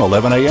Time,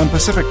 11 a.m.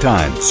 Pacific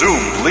Time.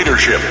 Zoomed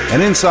Leadership.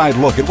 An inside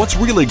look at what's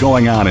really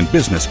going on in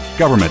business,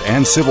 government,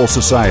 and civil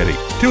society.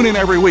 Tune in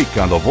every week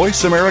on the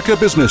Voice America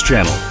Business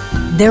Channel.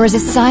 There is a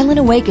silent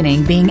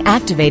awakening being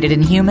activated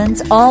in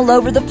humans all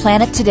over the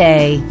planet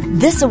today.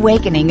 This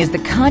awakening is the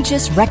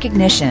conscious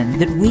recognition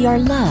that we are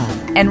love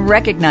and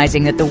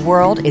recognizing that the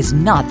world is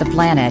not the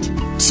planet.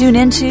 Tune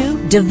into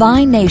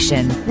Divine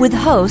Nation with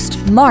host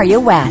Maria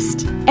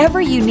West.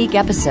 Every unique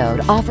episode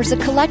offers a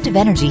collective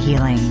energy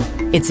healing.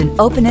 It's an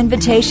open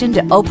invitation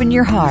to open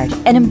your heart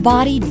and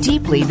embody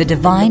deeply the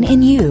divine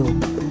in you.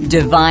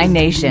 Divine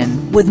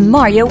Nation with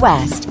Maria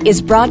West is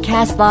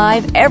broadcast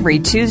live every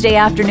Tuesday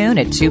afternoon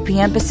at 2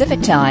 p.m.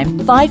 Pacific Time,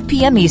 5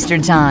 p.m.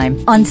 Eastern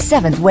Time on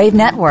 7th Wave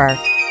Network.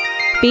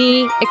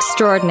 Be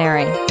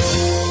extraordinary.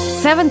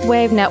 7th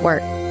Wave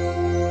Network.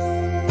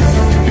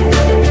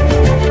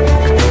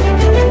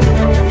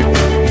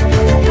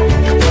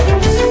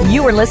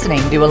 You are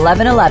listening to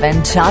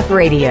 1111 Talk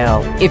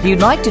Radio. If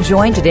you'd like to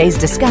join today's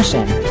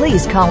discussion,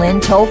 please call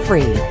in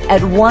toll-free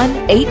at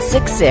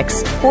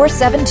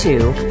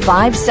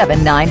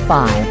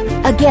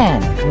 1-866-472-5795.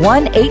 Again,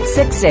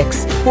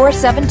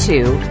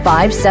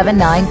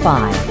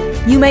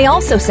 1-866-472-5795. You may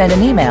also send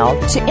an email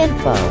to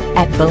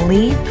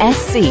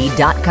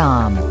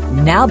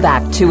info@believesc.com. Now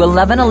back to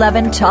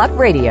 1111 Talk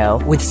Radio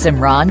with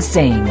Simran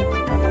Singh.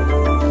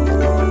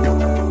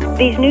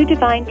 These new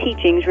divine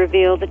teachings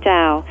reveal the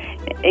Tao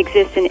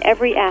exists in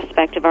every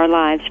aspect of our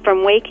lives,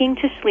 from waking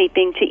to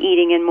sleeping to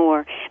eating and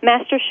more.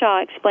 Master Sha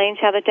explains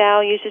how the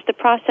Tao uses the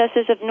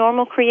processes of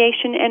normal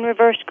creation and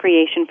reverse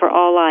creation for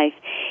all life.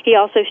 He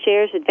also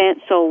shares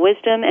advanced soul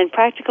wisdom and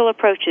practical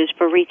approaches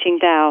for reaching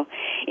Tao.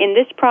 In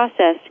this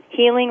process,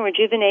 healing,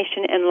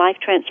 rejuvenation, and life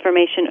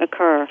transformation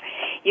occur.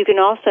 You can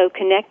also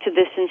connect to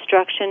this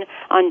instruction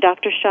on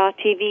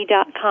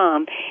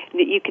drshatv.com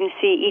that you can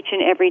see each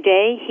and every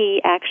day.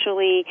 He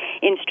actually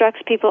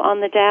instructs people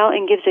on the Tao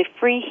and gives a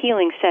free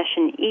healing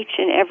session each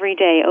and every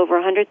day. Over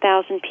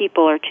 100,000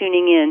 people are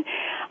tuning in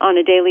on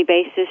a daily daily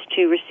basis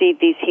to receive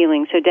these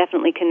healings, so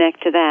definitely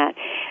connect to that.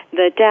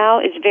 The Tao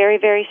is very,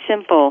 very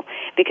simple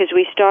because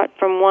we start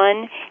from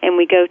 1 and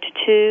we go to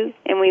 2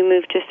 and we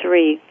move to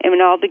 3, and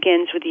it all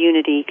begins with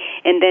unity,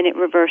 and then it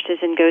reverses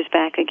and goes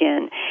back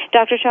again.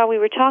 Dr. Sha, we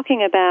were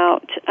talking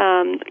about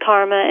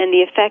karma and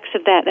the effects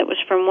of that. That was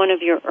from one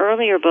of your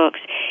earlier books,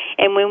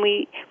 and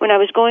when I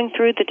was going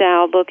through the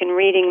Tao book and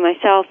reading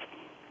myself,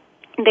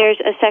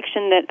 there's a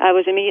section that I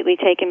was immediately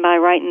taken by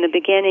right in the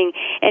beginning,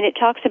 and it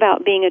talks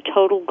about being a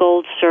total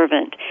gold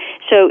servant.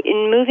 So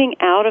in moving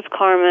out of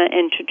karma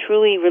and to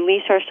truly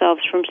release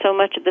ourselves from so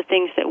much of the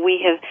things that we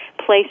have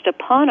placed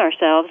upon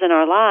ourselves in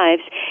our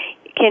lives,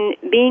 can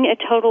being a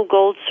total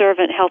gold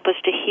servant help us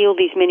to heal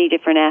these many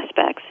different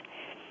aspects?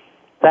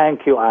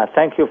 Thank you.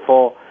 Thank you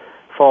for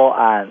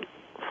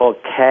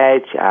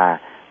catch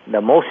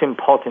the most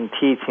important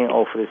teaching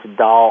of this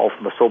Tao of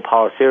the Soul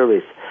Power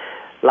series.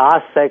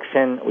 Last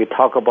section, we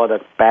talk about the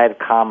bad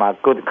karma,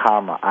 good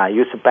karma. I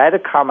use bad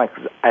karma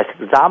as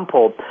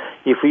example.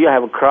 If you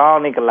have a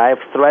chronic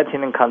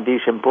life-threatening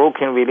condition,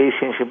 broken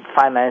relationship,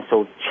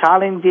 financial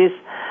challenges,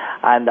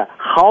 and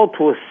how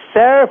to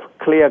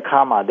self-clear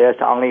karma, there's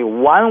only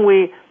one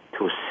way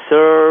to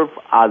serve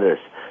others,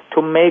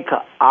 to make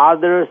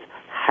others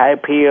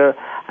happier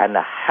and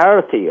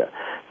healthier.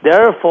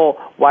 Therefore,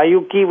 when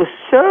you give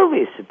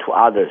service to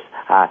others,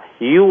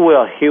 you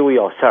will heal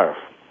yourself.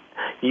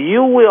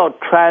 You will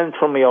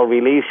transform your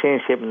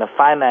relationship and the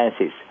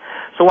finances.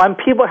 So when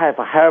people have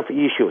health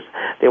issues,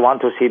 they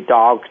want to see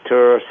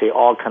doctors, see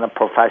all kind of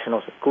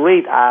professionals.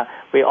 Great,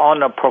 we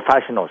honor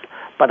professionals.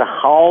 But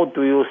how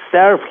do you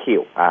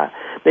self-heal?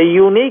 The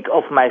unique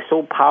of my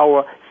Soul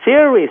Power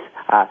series,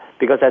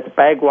 because as a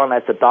background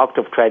as a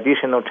doctor of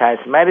traditional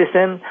Chinese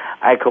medicine,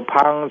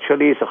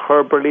 acupuncturist,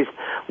 herbalist,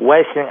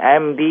 Western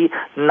MD,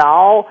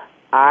 now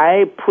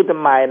I put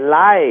my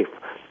life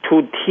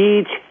to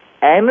teach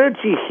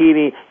energy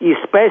healing,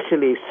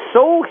 especially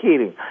soul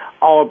healing.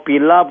 Our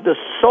beloved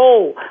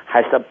soul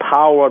has the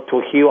power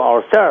to heal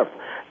ourselves.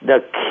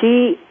 The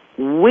key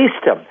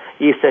wisdom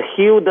is to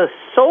heal the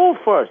soul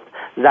first,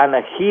 then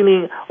the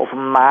healing of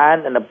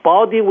mind and the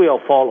body will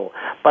follow.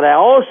 But I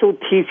also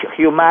teach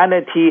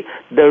humanity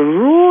the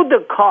root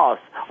cause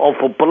of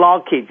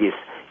blockages,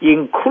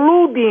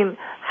 including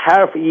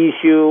health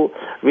issue,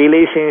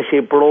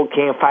 relationship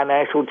blocking,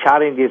 financial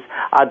challenges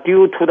are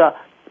due to the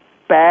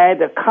bad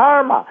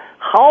karma.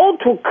 How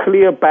to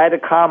clear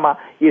bad karma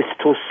is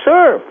to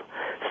serve.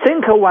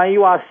 Think when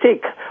you are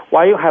sick,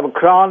 when you have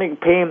chronic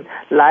pain,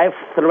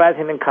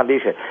 life-threatening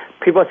condition.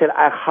 People say,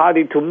 I'm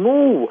hardly to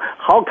move.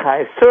 How can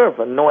I serve?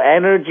 No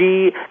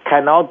energy,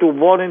 cannot do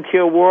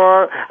volunteer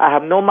work. I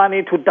have no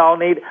money to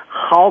donate.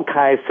 How can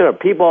I serve?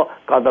 People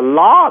got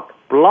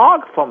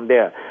blocked from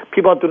there.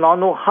 People do not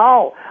know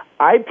how.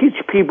 I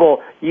teach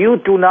people, you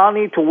do not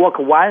need to walk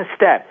one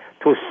step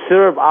to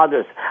serve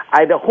others.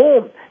 At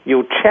home,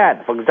 you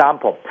chant, for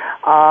example,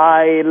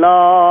 I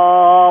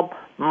love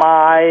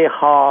my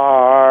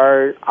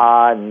heart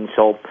and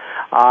soul.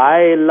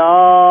 I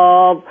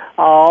love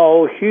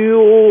our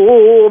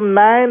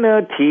humanity,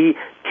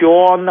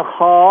 join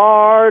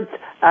hearts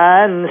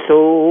and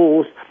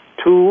souls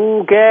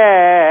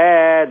together,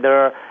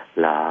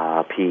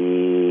 love,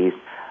 peace,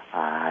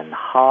 and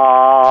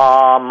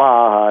harmony.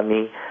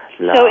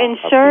 So in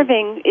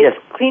serving, it's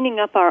cleaning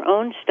up our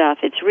own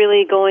stuff. It's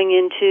really going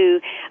into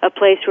a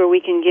place where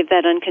we can give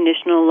that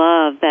unconditional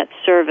love, that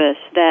service,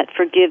 that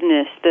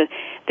forgiveness, the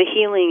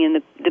healing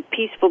and the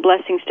peaceful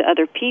blessings to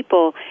other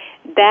people.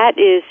 That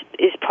is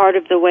part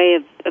of the way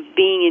of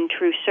being in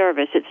true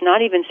service. It's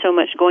not even so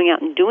much going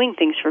out and doing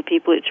things for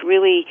people. It's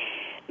really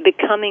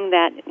becoming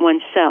that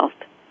oneself.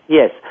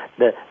 Yes,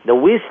 the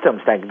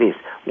wisdom's like this.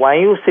 When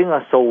you sing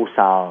a soul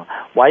song,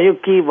 when you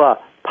give a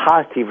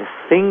positive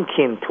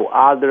thinking to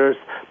others,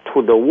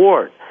 to the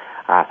world.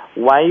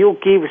 When you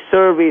give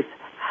service,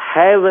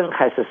 heaven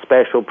has a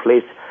special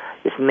place.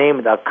 It's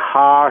named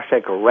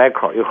Akashic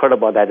Record. You heard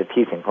about that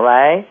teaching,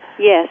 right?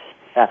 Yes.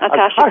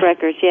 Akashic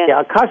Records, yes.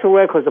 Yeah, Akashic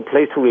Records is a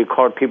place to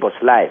record people's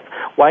life.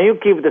 When you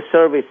give the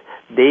service,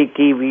 they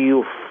give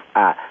you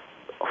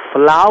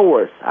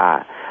flowers.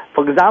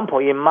 For example,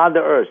 in Mother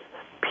Earth,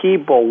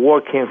 people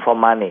working for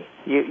money.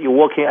 You're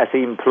working as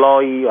an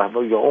employee, you have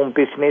your own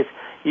business,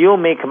 you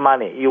make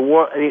money, you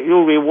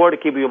reward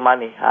give you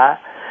money.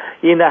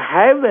 In the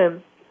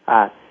heaven,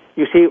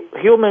 you see,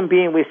 human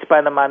beings, we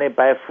spend money,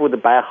 buy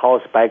food, buy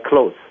house, buy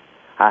clothes.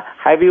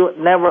 Have you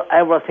never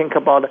ever think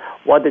about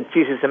what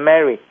Jesus and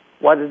Mary,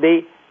 what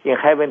they in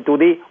heaven do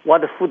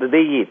what food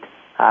they eat,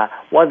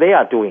 what they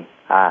are doing?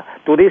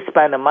 Do they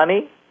spend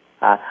money?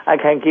 I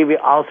can give you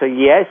answer,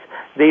 yes,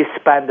 they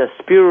spend the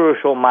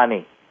spiritual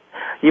money.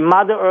 In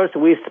Mother Earth,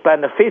 we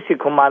spend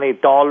physical money,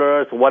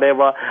 dollars,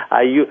 whatever,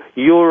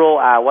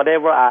 euro,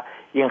 whatever.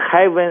 In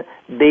heaven,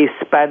 they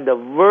spend the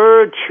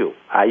virtue.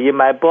 In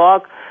my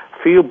book,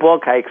 few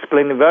book, I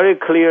explain very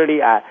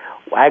clearly.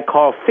 I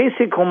call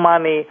physical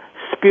money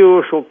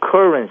spiritual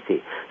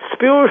currency.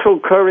 Spiritual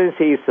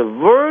currency is a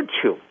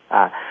virtue.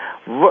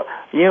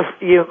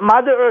 In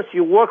Mother Earth,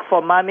 you work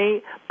for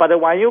money, but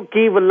when you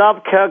give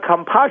love, care,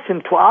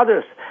 compassion to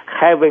others,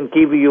 heaven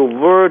give you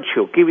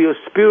virtue, give you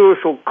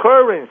spiritual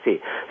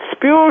currency.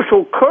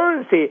 Spiritual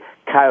currency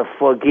can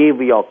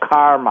forgive your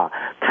karma,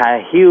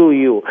 can heal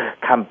you,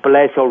 can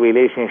bless your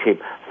relationship,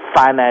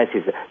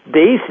 finances.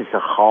 This is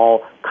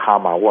how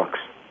karma works.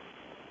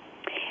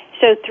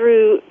 So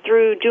through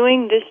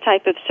doing this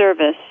type of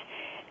service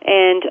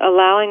and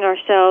allowing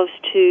ourselves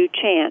to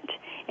chant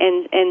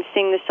and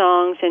sing the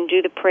songs and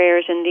do the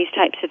prayers and these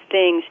types of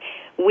things,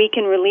 we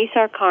can release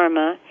our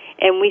karma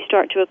and we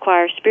start to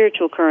acquire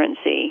spiritual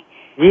currency.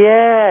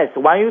 Yes,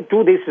 when you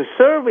do this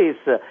service,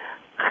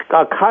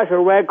 Akasha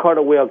record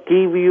will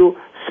give you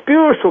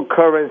spiritual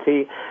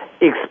currency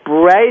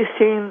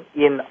expressing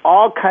in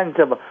all kinds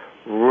of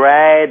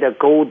red,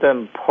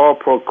 golden,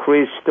 purple,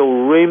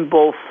 crystal,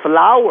 rainbow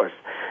flowers.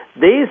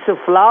 These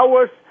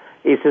flowers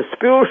is a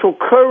spiritual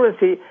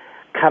currency,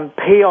 can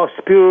pay your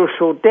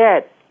spiritual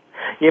debt.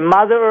 In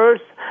Mother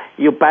Earth,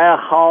 you buy a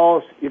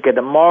house, you get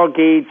a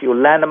mortgage, you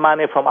lend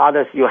money from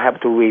others, you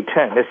have to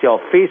return. That's your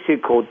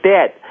physical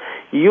debt.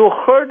 You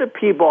hurt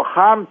people,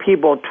 harm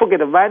people, took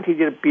advantage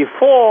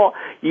before,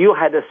 you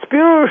had a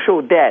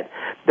spiritual debt.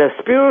 The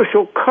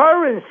spiritual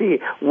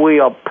currency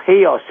will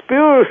pay your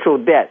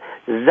spiritual debt.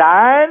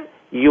 Then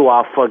you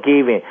are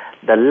forgiven.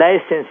 The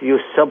lessons you're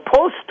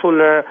supposed to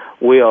learn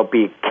will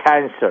be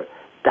canceled.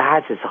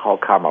 That is how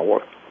karma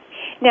works.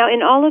 Now,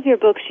 in all of your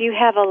books, you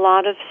have a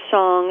lot of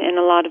song and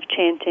a lot of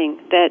chanting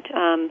that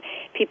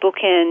people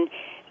can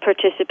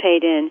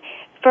participate in.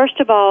 First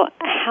of all,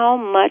 how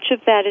much of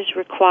that is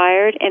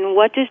required, and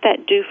what does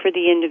that do for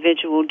the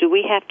individual? Do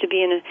we have to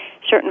be in a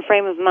certain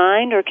frame of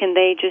mind, or can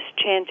they just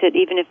chant it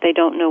even if they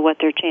don't know what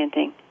they're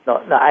chanting?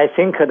 No, I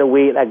think the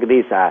way like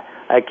this.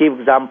 I give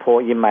example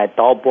in my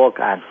Tao book,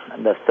 and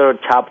the third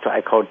chapter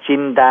I call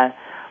Jin Dan.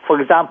 For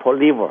example,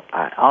 liver,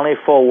 only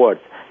 4 words.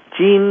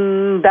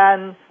 Jin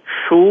Dan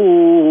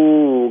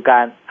Shu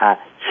Gan.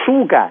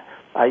 Shu Gan.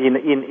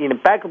 In the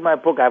back of my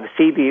book, I have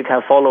CD. You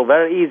can follow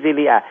very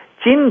easily.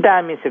 Jin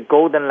Dan means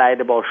golden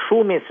light bulb.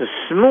 Shu means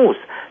smooth.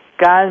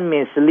 Gan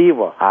means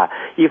liver.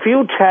 If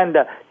you chant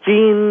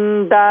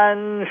Jin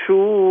Dan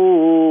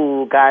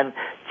Shu Gan,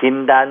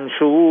 Jin Dan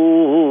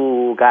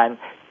Shu Gan,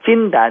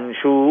 Jin Dan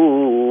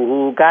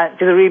Shu Gan,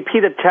 just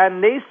repeat the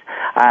chant this.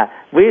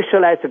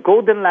 Visualize the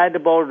golden light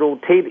bulb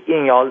rotates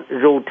in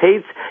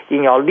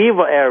your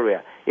liver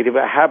area. It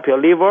will help your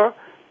liver,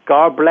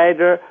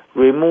 gallbladder,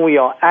 remove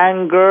your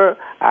anger,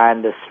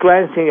 and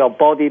strengthen your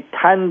body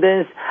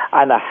tendons,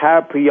 and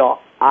help your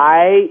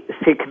eye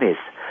sickness.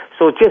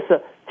 So just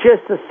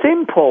a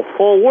simple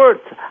 4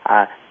 words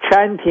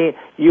chanting,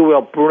 you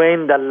will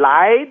bring the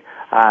light,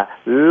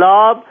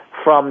 love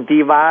from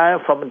divine,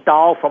 from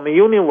Tao, from the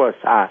universe,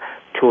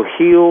 to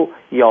heal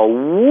your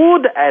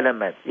wood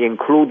element,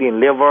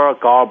 including liver,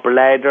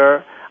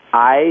 gallbladder,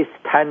 eyes,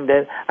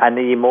 tendon, and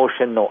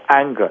emotional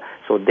anger.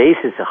 So this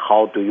is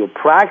how do you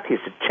practice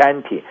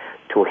chanting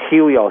to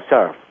heal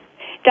yourself.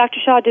 Dr.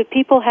 Sha, do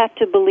people have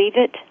to believe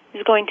it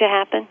is going to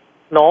happen?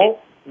 No,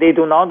 they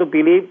do not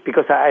believe,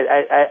 because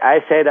I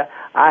said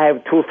I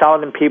have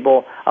 2,000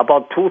 people,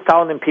 about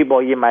 2,000 people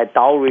in my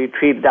Tao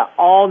retreat, that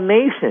all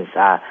nations,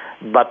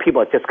 but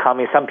people just come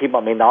in. Some people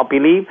may not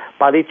believe,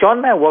 but they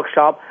join my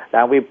workshop,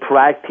 and we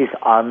practice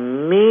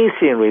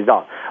amazing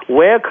results.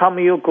 Welcome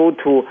you go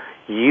to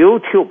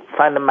YouTube,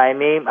 find my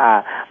name,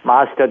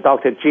 Master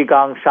Dr. Zhi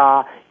Gang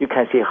Sha. You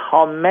can see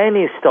how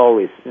many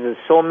stories. There's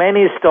so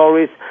many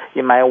stories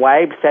in my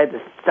website,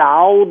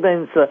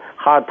 thousands of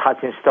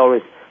heart-touching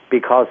stories,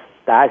 because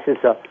that is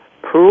a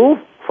proof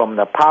from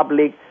the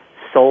public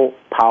soul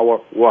power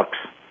works.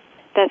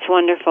 That's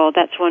wonderful.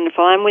 That's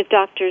wonderful. I'm with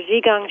Dr.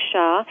 Zhi Gang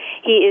Sha.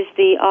 He is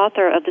the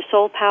author of the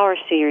Soul Power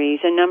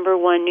series, a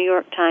 #1 New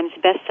York Times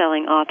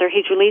best-selling author.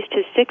 He's released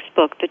his 6th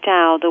book, The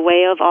Tao, The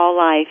Way of All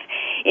Life.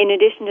 In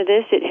addition to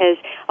this, it has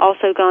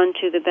also gone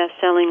to the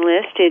best-selling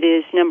list. It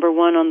is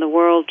 #1 on the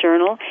World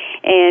Journal,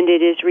 and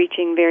it is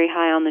reaching very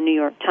high on the New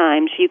York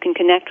Times. You can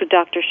connect with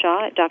Dr.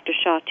 Sha at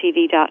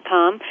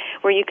drshatv.com,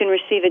 where you can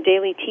receive a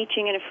daily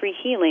teaching and a free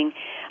healing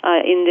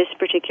in this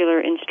particular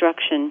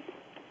instruction.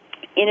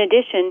 In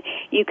addition,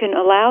 you can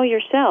allow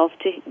yourself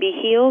to be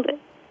healed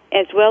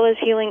as well as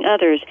healing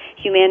others,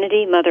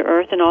 humanity, Mother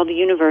Earth, and all the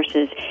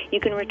universes.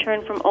 You can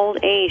return from old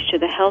age to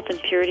the health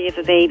and purity of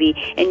a baby,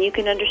 and you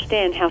can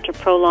understand how to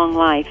prolong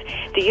life.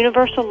 The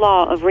universal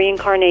law of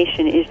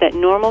reincarnation is that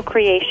normal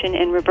creation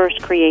and reverse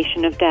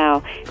creation of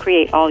Tao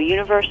create all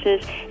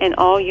universes, and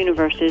all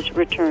universes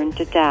return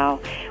to Tao.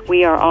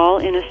 We are all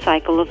in a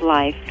cycle of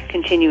life,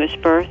 continuous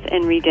birth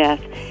and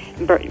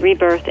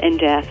rebirth and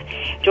death.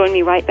 Join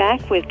me right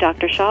back with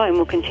Dr. Sha, and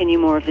we'll continue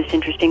more of this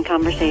interesting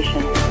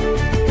conversation.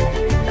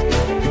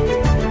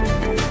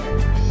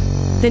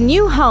 The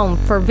new home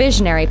for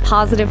visionary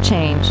positive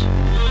change.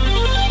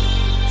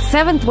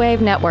 Seventh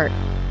Wave Network.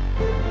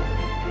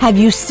 Have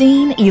you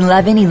seen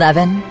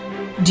 1111?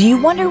 Do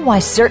you wonder why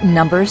certain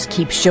numbers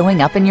keep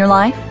showing up in your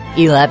life?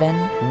 11,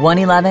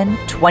 111,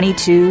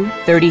 22,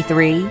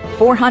 33,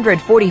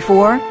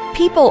 444.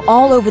 People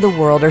all over the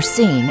world are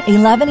seeing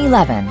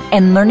 1111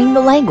 and learning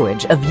the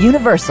language of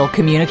universal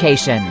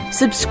communication.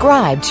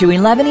 Subscribe to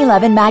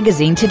 1111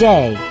 Magazine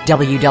today.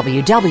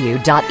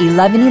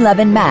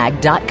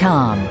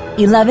 www.1111mag.com.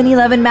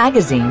 1111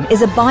 Magazine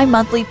is a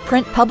bi-monthly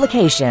print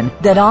publication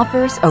that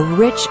offers a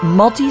rich,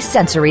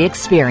 multi-sensory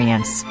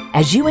experience.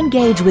 As you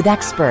engage with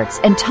experts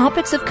and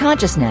topics of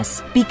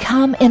consciousness,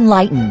 become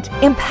enlightened,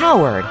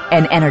 empowered,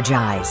 and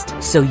energized,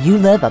 so you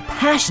live a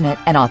passionate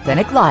and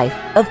authentic life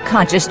of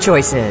conscious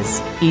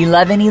choices.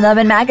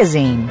 1111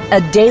 Magazine,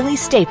 a daily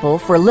staple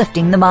for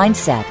lifting the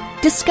mindset,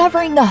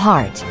 discovering the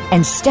heart,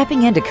 and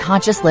stepping into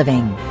conscious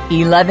living.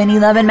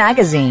 1111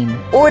 Magazine.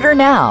 Order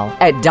now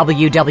at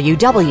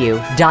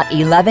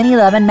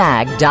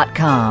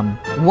www.1111mag.com.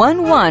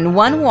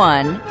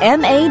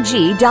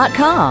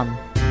 1111mag.com.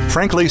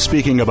 Frankly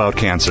Speaking About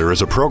Cancer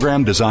is a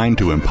program designed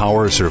to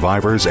empower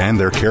survivors and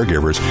their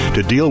caregivers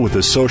to deal with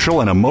the social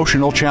and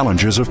emotional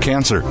challenges of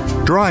cancer.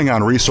 Drawing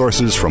on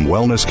resources from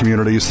wellness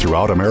communities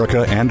throughout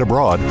America and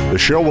abroad, the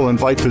show will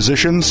invite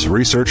physicians,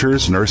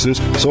 researchers, nurses,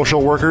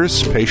 social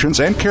workers, patients,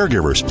 and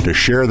caregivers to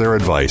share their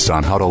advice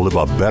on how to live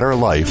a better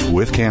life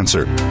with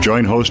cancer.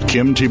 Join host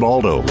Kim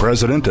Tibaldo,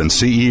 President and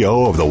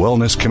CEO of the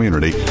Wellness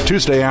Community,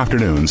 Tuesday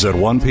afternoons at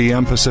 1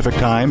 p.m. Pacific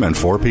Time and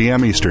 4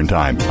 p.m. Eastern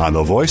Time on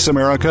the Voice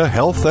America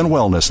Health and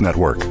Wellness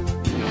Network.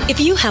 If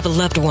you have a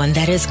loved one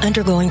that is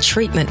undergoing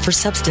treatment for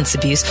substance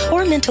abuse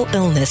or mental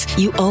illness,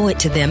 you owe it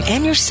to them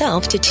and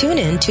yourself to tune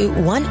in to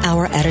 1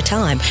 Hour at a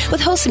Time with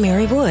host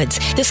Mary Woods.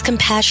 This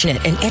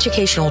compassionate and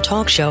educational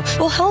talk show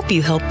will help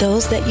you help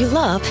those that you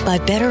love by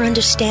better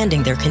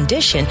understanding their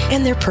condition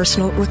and their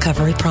personal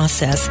recovery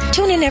process.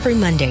 Tune in every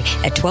Monday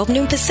at 12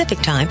 noon Pacific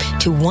Time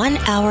to 1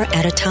 Hour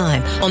at a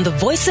Time on the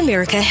Voice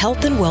America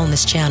Health and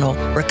Wellness Channel.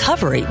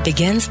 Recovery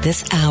begins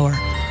this hour.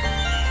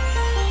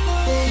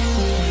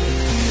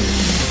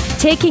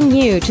 Taking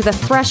you to the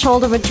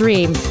threshold of a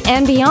dream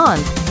and beyond.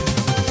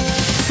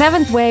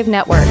 Seventh Wave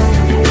Network.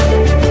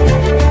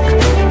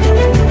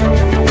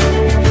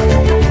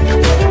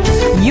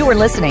 You are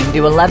listening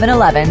to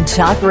 1111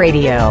 Talk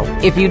Radio.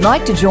 If you'd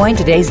like to join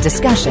today's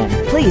discussion,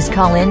 please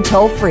call in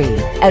toll-free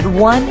at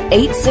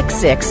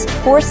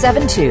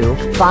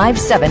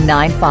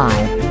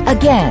 1-866-472-5795.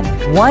 Again,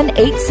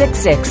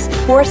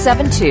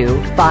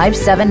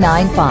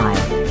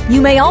 1-866-472-5795. You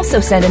may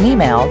also send an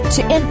email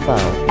to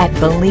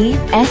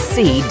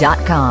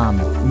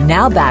info@believesc.com.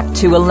 Now back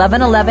to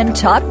 1111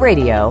 Talk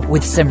Radio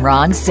with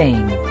Simran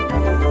Singh.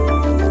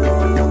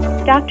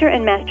 Dr.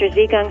 and Master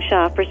Zhi Gang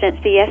Sha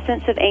presents the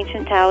essence of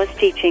ancient Taoist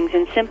teachings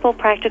in simple,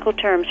 practical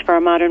terms for our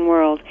modern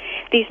world.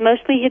 These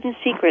mostly hidden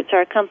secrets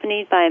are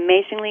accompanied by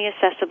amazingly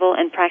accessible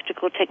and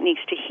practical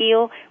techniques to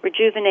heal,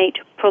 rejuvenate,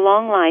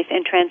 prolong life,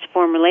 and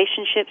transform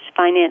relationships,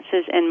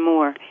 finances, and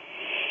more.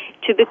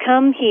 To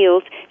become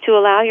healed, to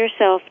allow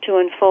yourself to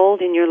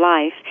unfold in your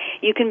life,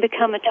 you can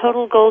become a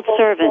total gold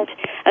servant,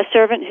 a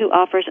servant who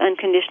offers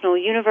unconditional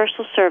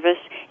universal service,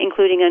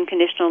 including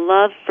unconditional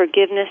love,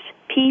 forgiveness,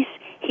 peace,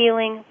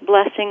 healing,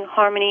 blessing,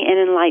 harmony, and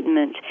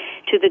enlightenment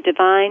to the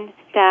divine,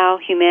 Tao,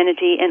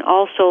 humanity, and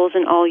all souls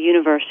in all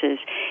universes.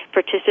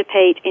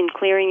 Participate in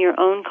clearing your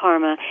own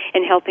karma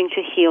and helping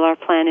to heal our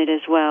planet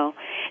as well.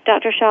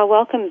 Dr. Sha,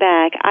 welcome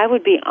back. I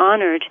would be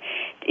honored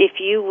if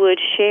you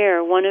would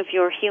share one of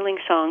your healing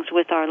songs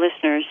with our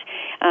listeners.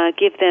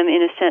 Give them,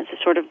 in a sense, a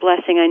sort of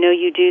blessing. I know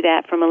you do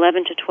that from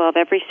 11 to 12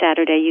 every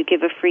Saturday. You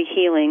give a free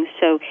healing,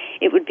 so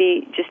it would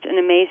be just an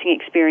amazing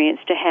experience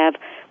to have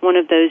one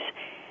of those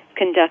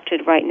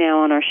conducted right now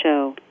on our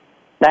show.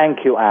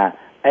 Thank you.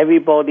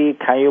 Everybody,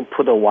 can you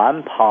put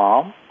one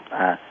palm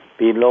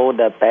below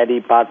the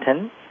belly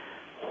button?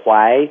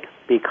 Why?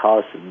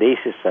 Because this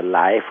is a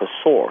life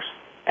source,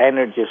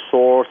 energy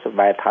source,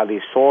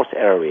 vitality source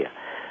area.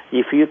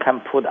 If you can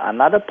put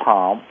another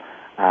palm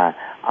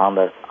on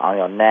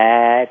your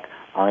neck,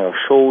 on your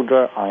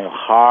shoulder, on your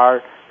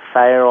heart,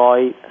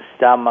 thyroid,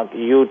 stomach,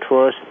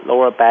 uterus,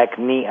 lower back,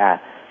 knee,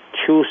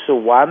 choose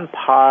one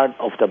part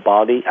of the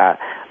body.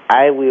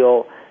 I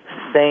will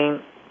sing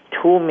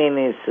 2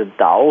 minutes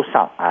Tao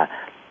song.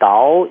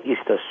 Tao is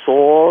the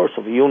source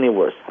of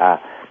universe.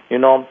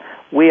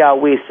 We are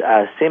with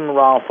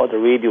Simran for the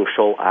radio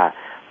show,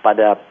 but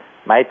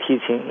my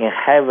teaching in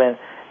heaven,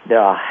 there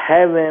are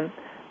heaven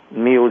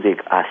music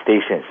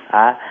stations.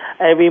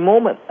 Every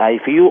moment,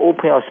 if you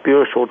open your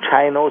spiritual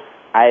channels,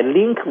 I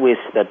link with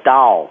the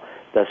Tao,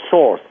 the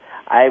source.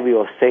 I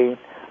will sing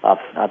a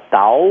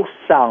Tao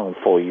song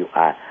for you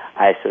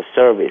as a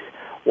service.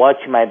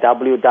 Watch my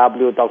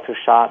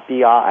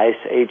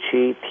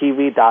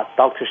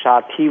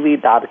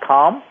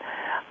www.drshatv.com.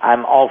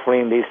 I'm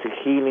offering this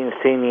healing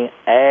singing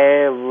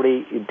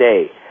every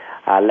day.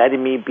 Let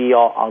me be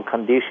your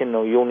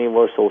unconditional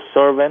universal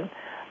servant.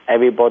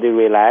 Everybody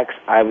relax.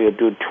 I will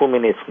do 2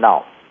 minutes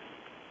now.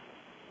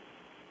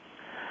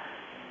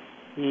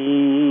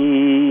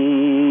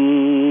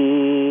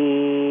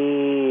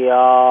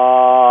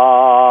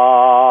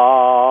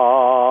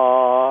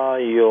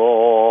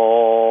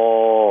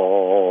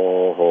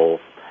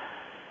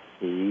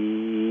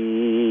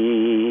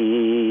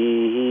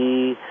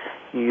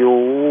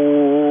 Yo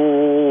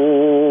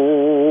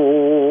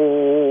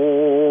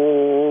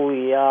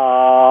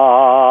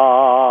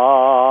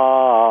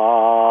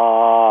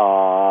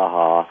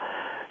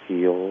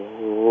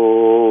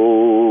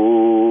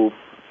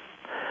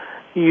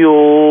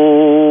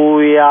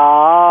有呀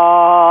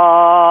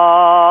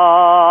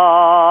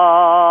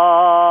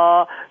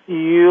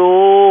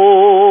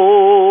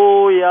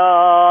有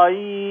呀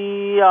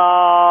咿呀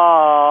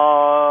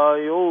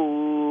有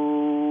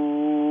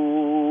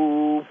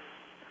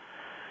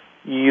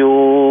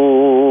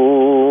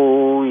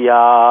有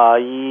呀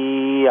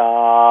咿呀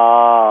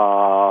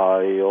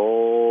有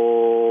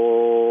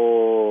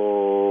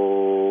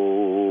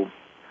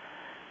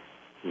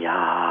呀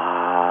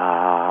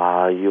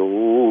有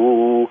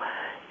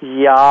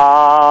呀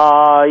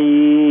咿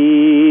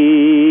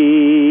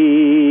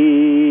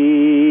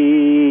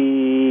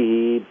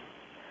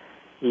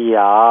呀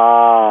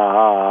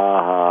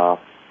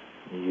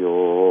有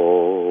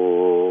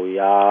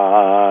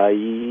呀咿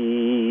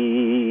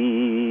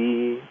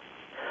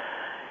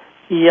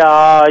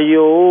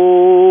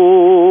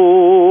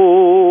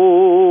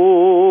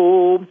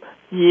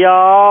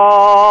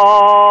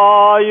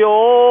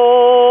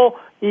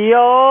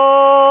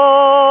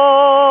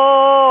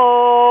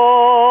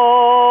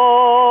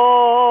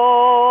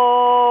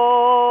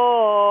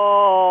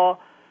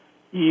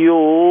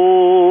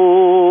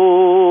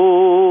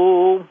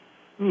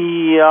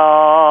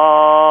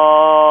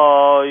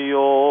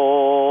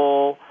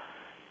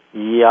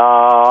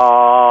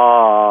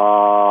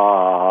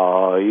呀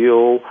有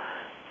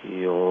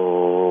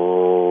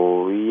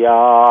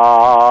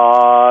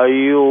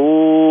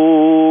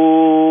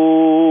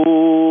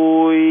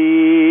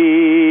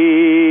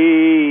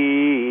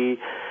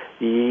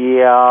呀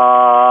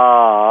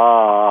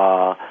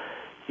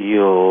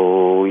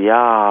有呀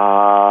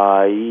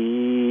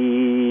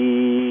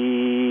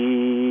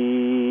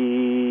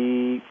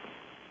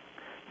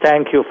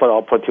Thank you for the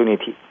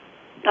opportunity.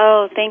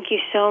 Oh, thank you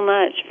so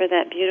much for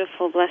that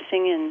beautiful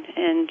blessing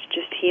and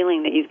just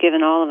healing that you've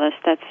given all of us.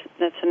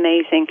 That's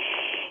amazing.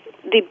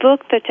 The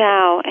book, The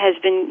Tao,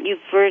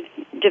 you've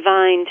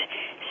divined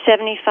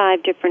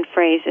 75 different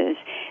phrases.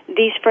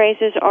 These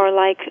phrases are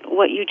like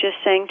what you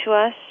just sang to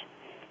us?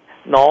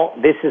 No,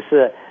 this is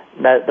the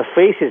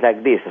phrase is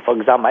like this. For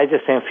example, I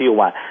just sang a few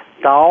one.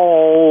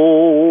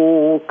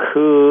 Tao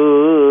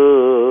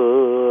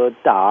ke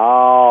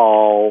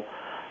Tao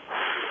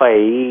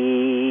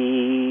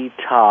非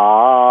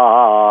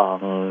常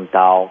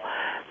道，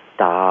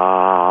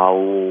道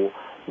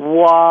外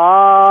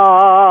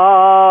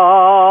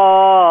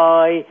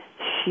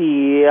小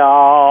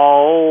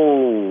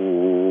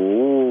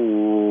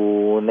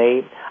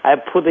内。I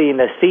put it in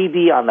the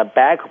CD on the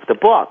back of the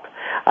book.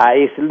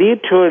 It's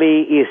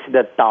literally is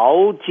the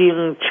Tao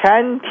Jing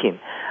chanting.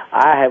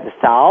 I have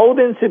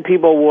thousands of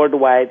people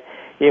worldwide.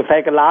 In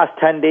fact, last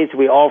 10 days,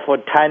 we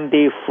offered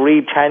 10-day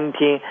free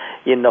chanting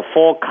in the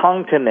 4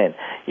 continents,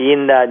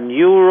 in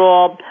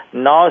Europe,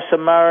 North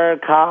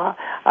America,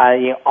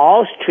 in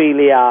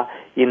Australia,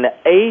 in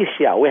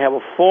Asia. We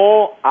have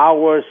 4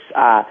 hours,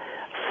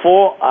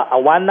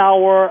 1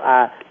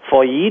 hour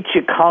for each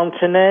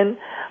continent,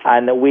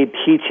 and we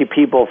teach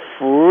people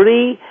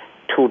free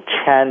to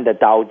chant the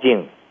Tao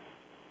Jing.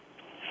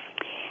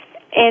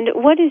 And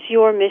what is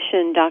your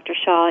mission, Dr.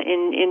 Sha,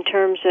 in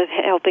terms of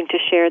helping to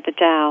share the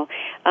Tao,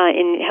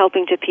 in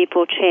helping to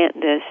people chant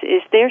this?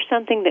 Is there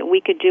something that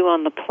we could do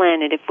on the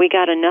planet if we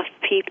got enough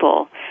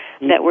people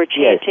that were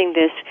chanting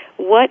this?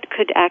 What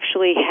could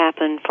actually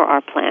happen for our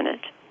planet?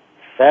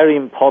 Very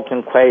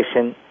important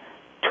question.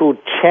 To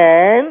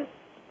chant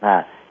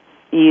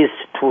is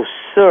to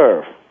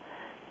serve.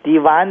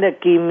 Divine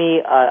give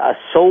me a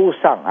soul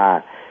song.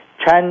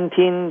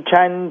 Chanting,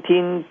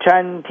 chanting,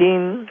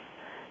 chanting.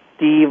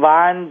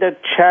 Divine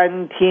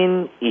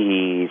chanting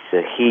is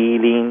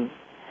healing.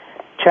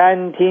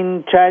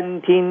 Chanting,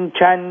 chanting,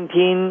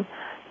 chanting.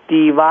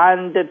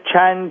 Divine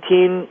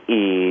chanting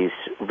is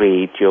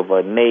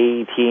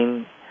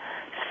rejuvenating.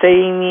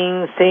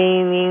 Singing,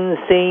 singing,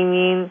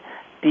 singing.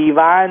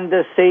 Divine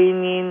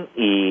singing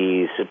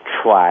is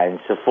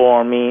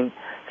transforming.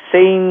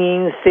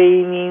 Singing,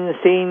 singing,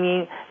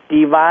 singing.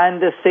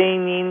 Divine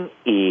singing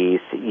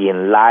is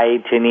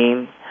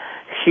enlightening.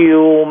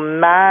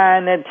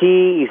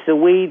 Humanity is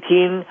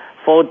waiting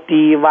for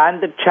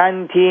divine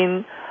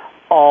chanting.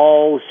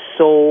 All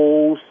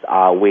souls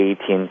are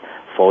waiting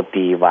for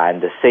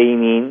divine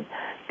singing.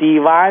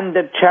 Divine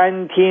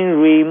chanting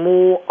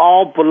remove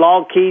all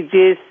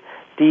blockages.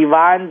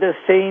 Divine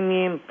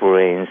singing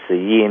brings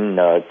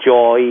inner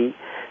joy.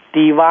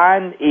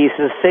 Divine is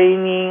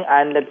singing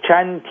and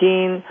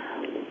chanting.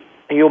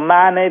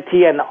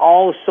 Humanity and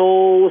all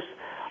souls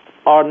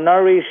are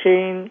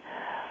nourishing.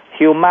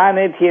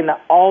 Humanity and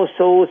all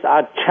souls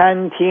are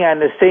chanting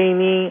and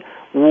singing.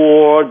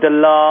 World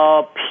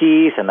love,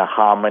 peace, and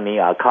harmony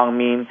are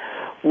coming.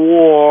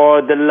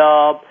 World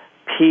love,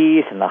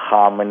 peace, and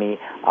harmony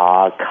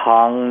are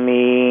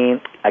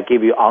coming. I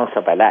give you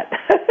answer by that.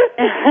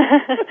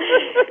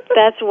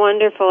 That's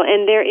wonderful.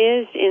 And there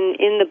is,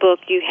 in the book,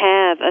 you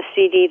have a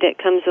CD that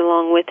comes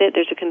along with it.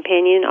 There's a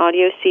companion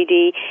audio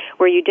CD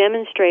where you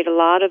demonstrate a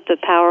lot of the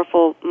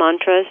powerful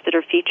mantras that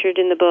are featured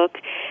in the book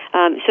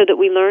so that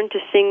we learn to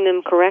sing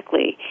them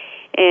correctly.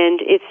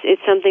 And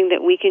it's something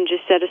that we can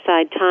just set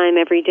aside time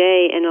every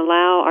day and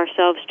allow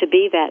ourselves to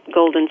be that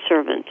golden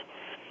servant.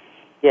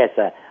 Yes,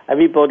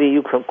 everybody,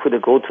 you could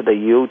go to the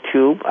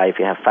YouTube. If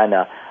you have found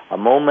a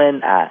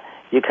moment,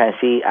 you can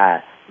see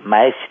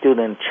my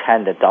student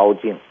chant the Tao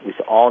I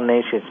with all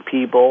nations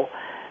people.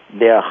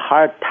 Their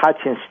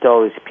heart-touching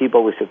stories,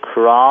 people with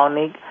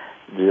chronic,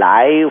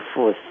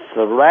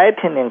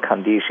 life-threatening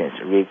conditions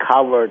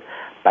recovered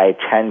by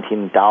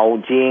chanting Tao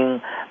I,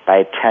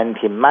 by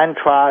chanting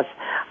mantras.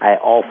 I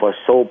offer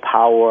soul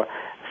power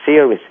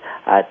theories,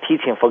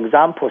 teaching. For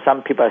example,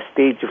 some people have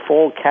stage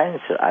 4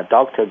 cancer. A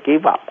doctor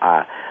gave up.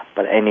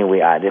 But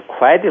anyway, there are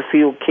quite a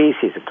few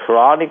cases,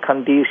 chronic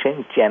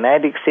condition,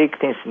 genetic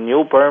sickness,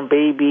 newborn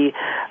baby,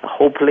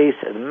 hopeless,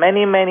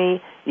 many,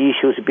 many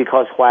issues.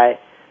 Because why?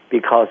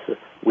 Because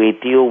we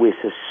deal with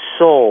the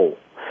soul.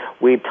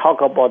 We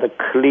talk about the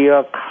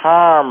clear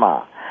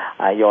karma.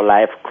 Your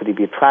life could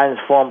be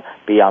transformed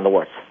beyond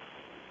words.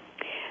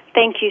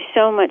 Thank you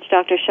so much,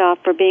 Dr. Sha,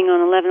 for being on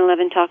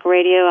 1111 Talk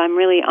Radio. I'm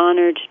really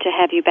honored to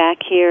have you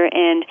back here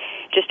and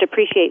just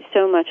appreciate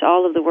so much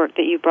all of the work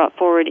that you brought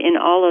forward in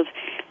all of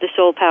the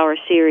Soul Power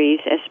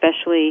series,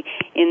 especially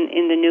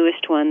in the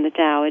newest one, the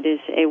Tao. It is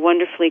a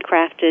wonderfully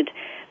crafted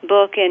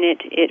book, and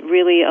it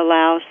really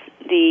allows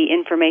the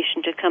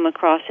information to come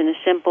across in a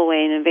simple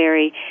way, in a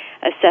very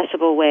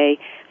accessible way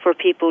for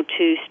people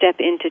to step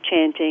into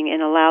chanting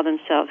and allow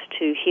themselves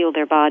to heal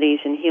their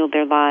bodies and heal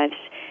their lives,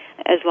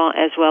 as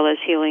well as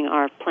healing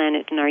our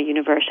planet and our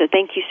universe. So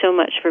thank you so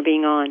much for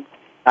being on.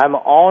 I'm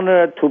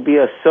honored to be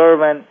a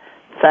servant.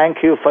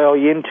 Thank you for your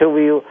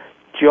interview.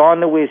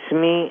 Join with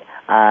me,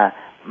 my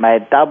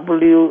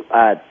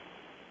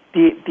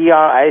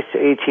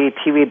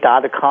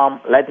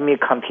DRSHATV.com. Let me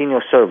continue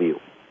to serve you.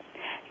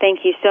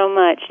 Thank you so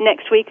much.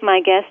 Next week, my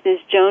guest is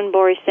Joan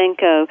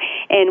Borisenko,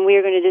 and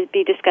we're going to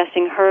be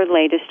discussing her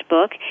latest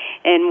book,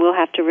 and we'll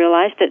have to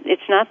realize that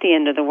it's not the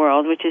end of the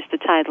world, which is the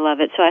title of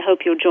it. So I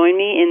hope you'll join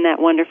me in that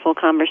wonderful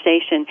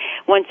conversation.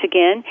 Once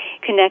again,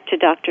 connect to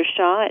Dr.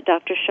 Sha at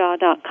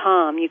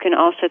drsha.com. You can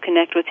also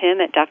connect with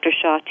him at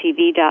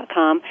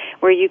drshawtv.com,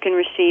 where you can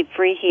receive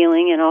free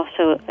healing and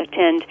also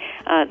attend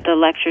the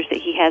lectures that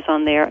he has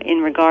on there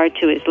in regard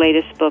to his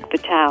latest book, The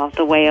Tao,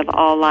 The Way of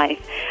All Life.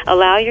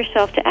 Allow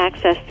yourself to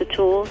access the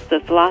tools, the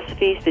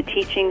philosophies, the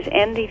teachings,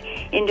 and the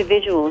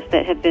individuals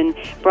that have been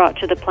brought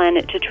to the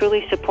planet to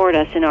truly support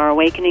us in our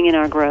awakening and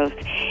our growth.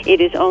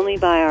 It is only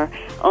by our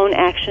own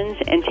actions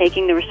and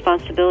taking the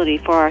responsibility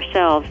for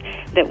ourselves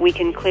that we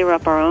can clear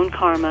up our own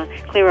karma,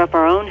 clear up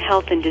our own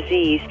health and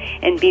disease,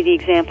 and be the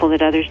example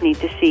that others need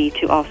to see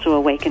to also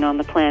awaken on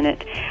the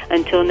planet.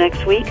 Until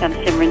next week, I'm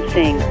Simran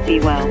Singh. Be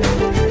well.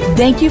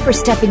 Thank you for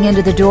stepping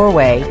into the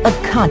doorway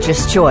of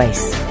conscious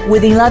choice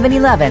with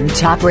 1111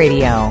 Talk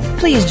Radio.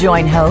 Please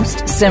join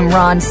host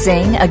Simran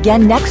Singh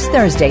again next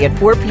Thursday at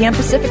 4 p.m.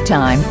 Pacific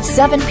Time,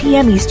 7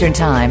 p.m. Eastern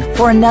Time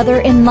for another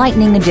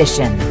enlightening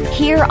edition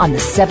here on the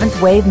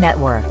Seventh Wave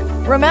Network.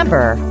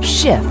 Remember,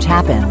 shift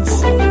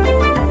happens.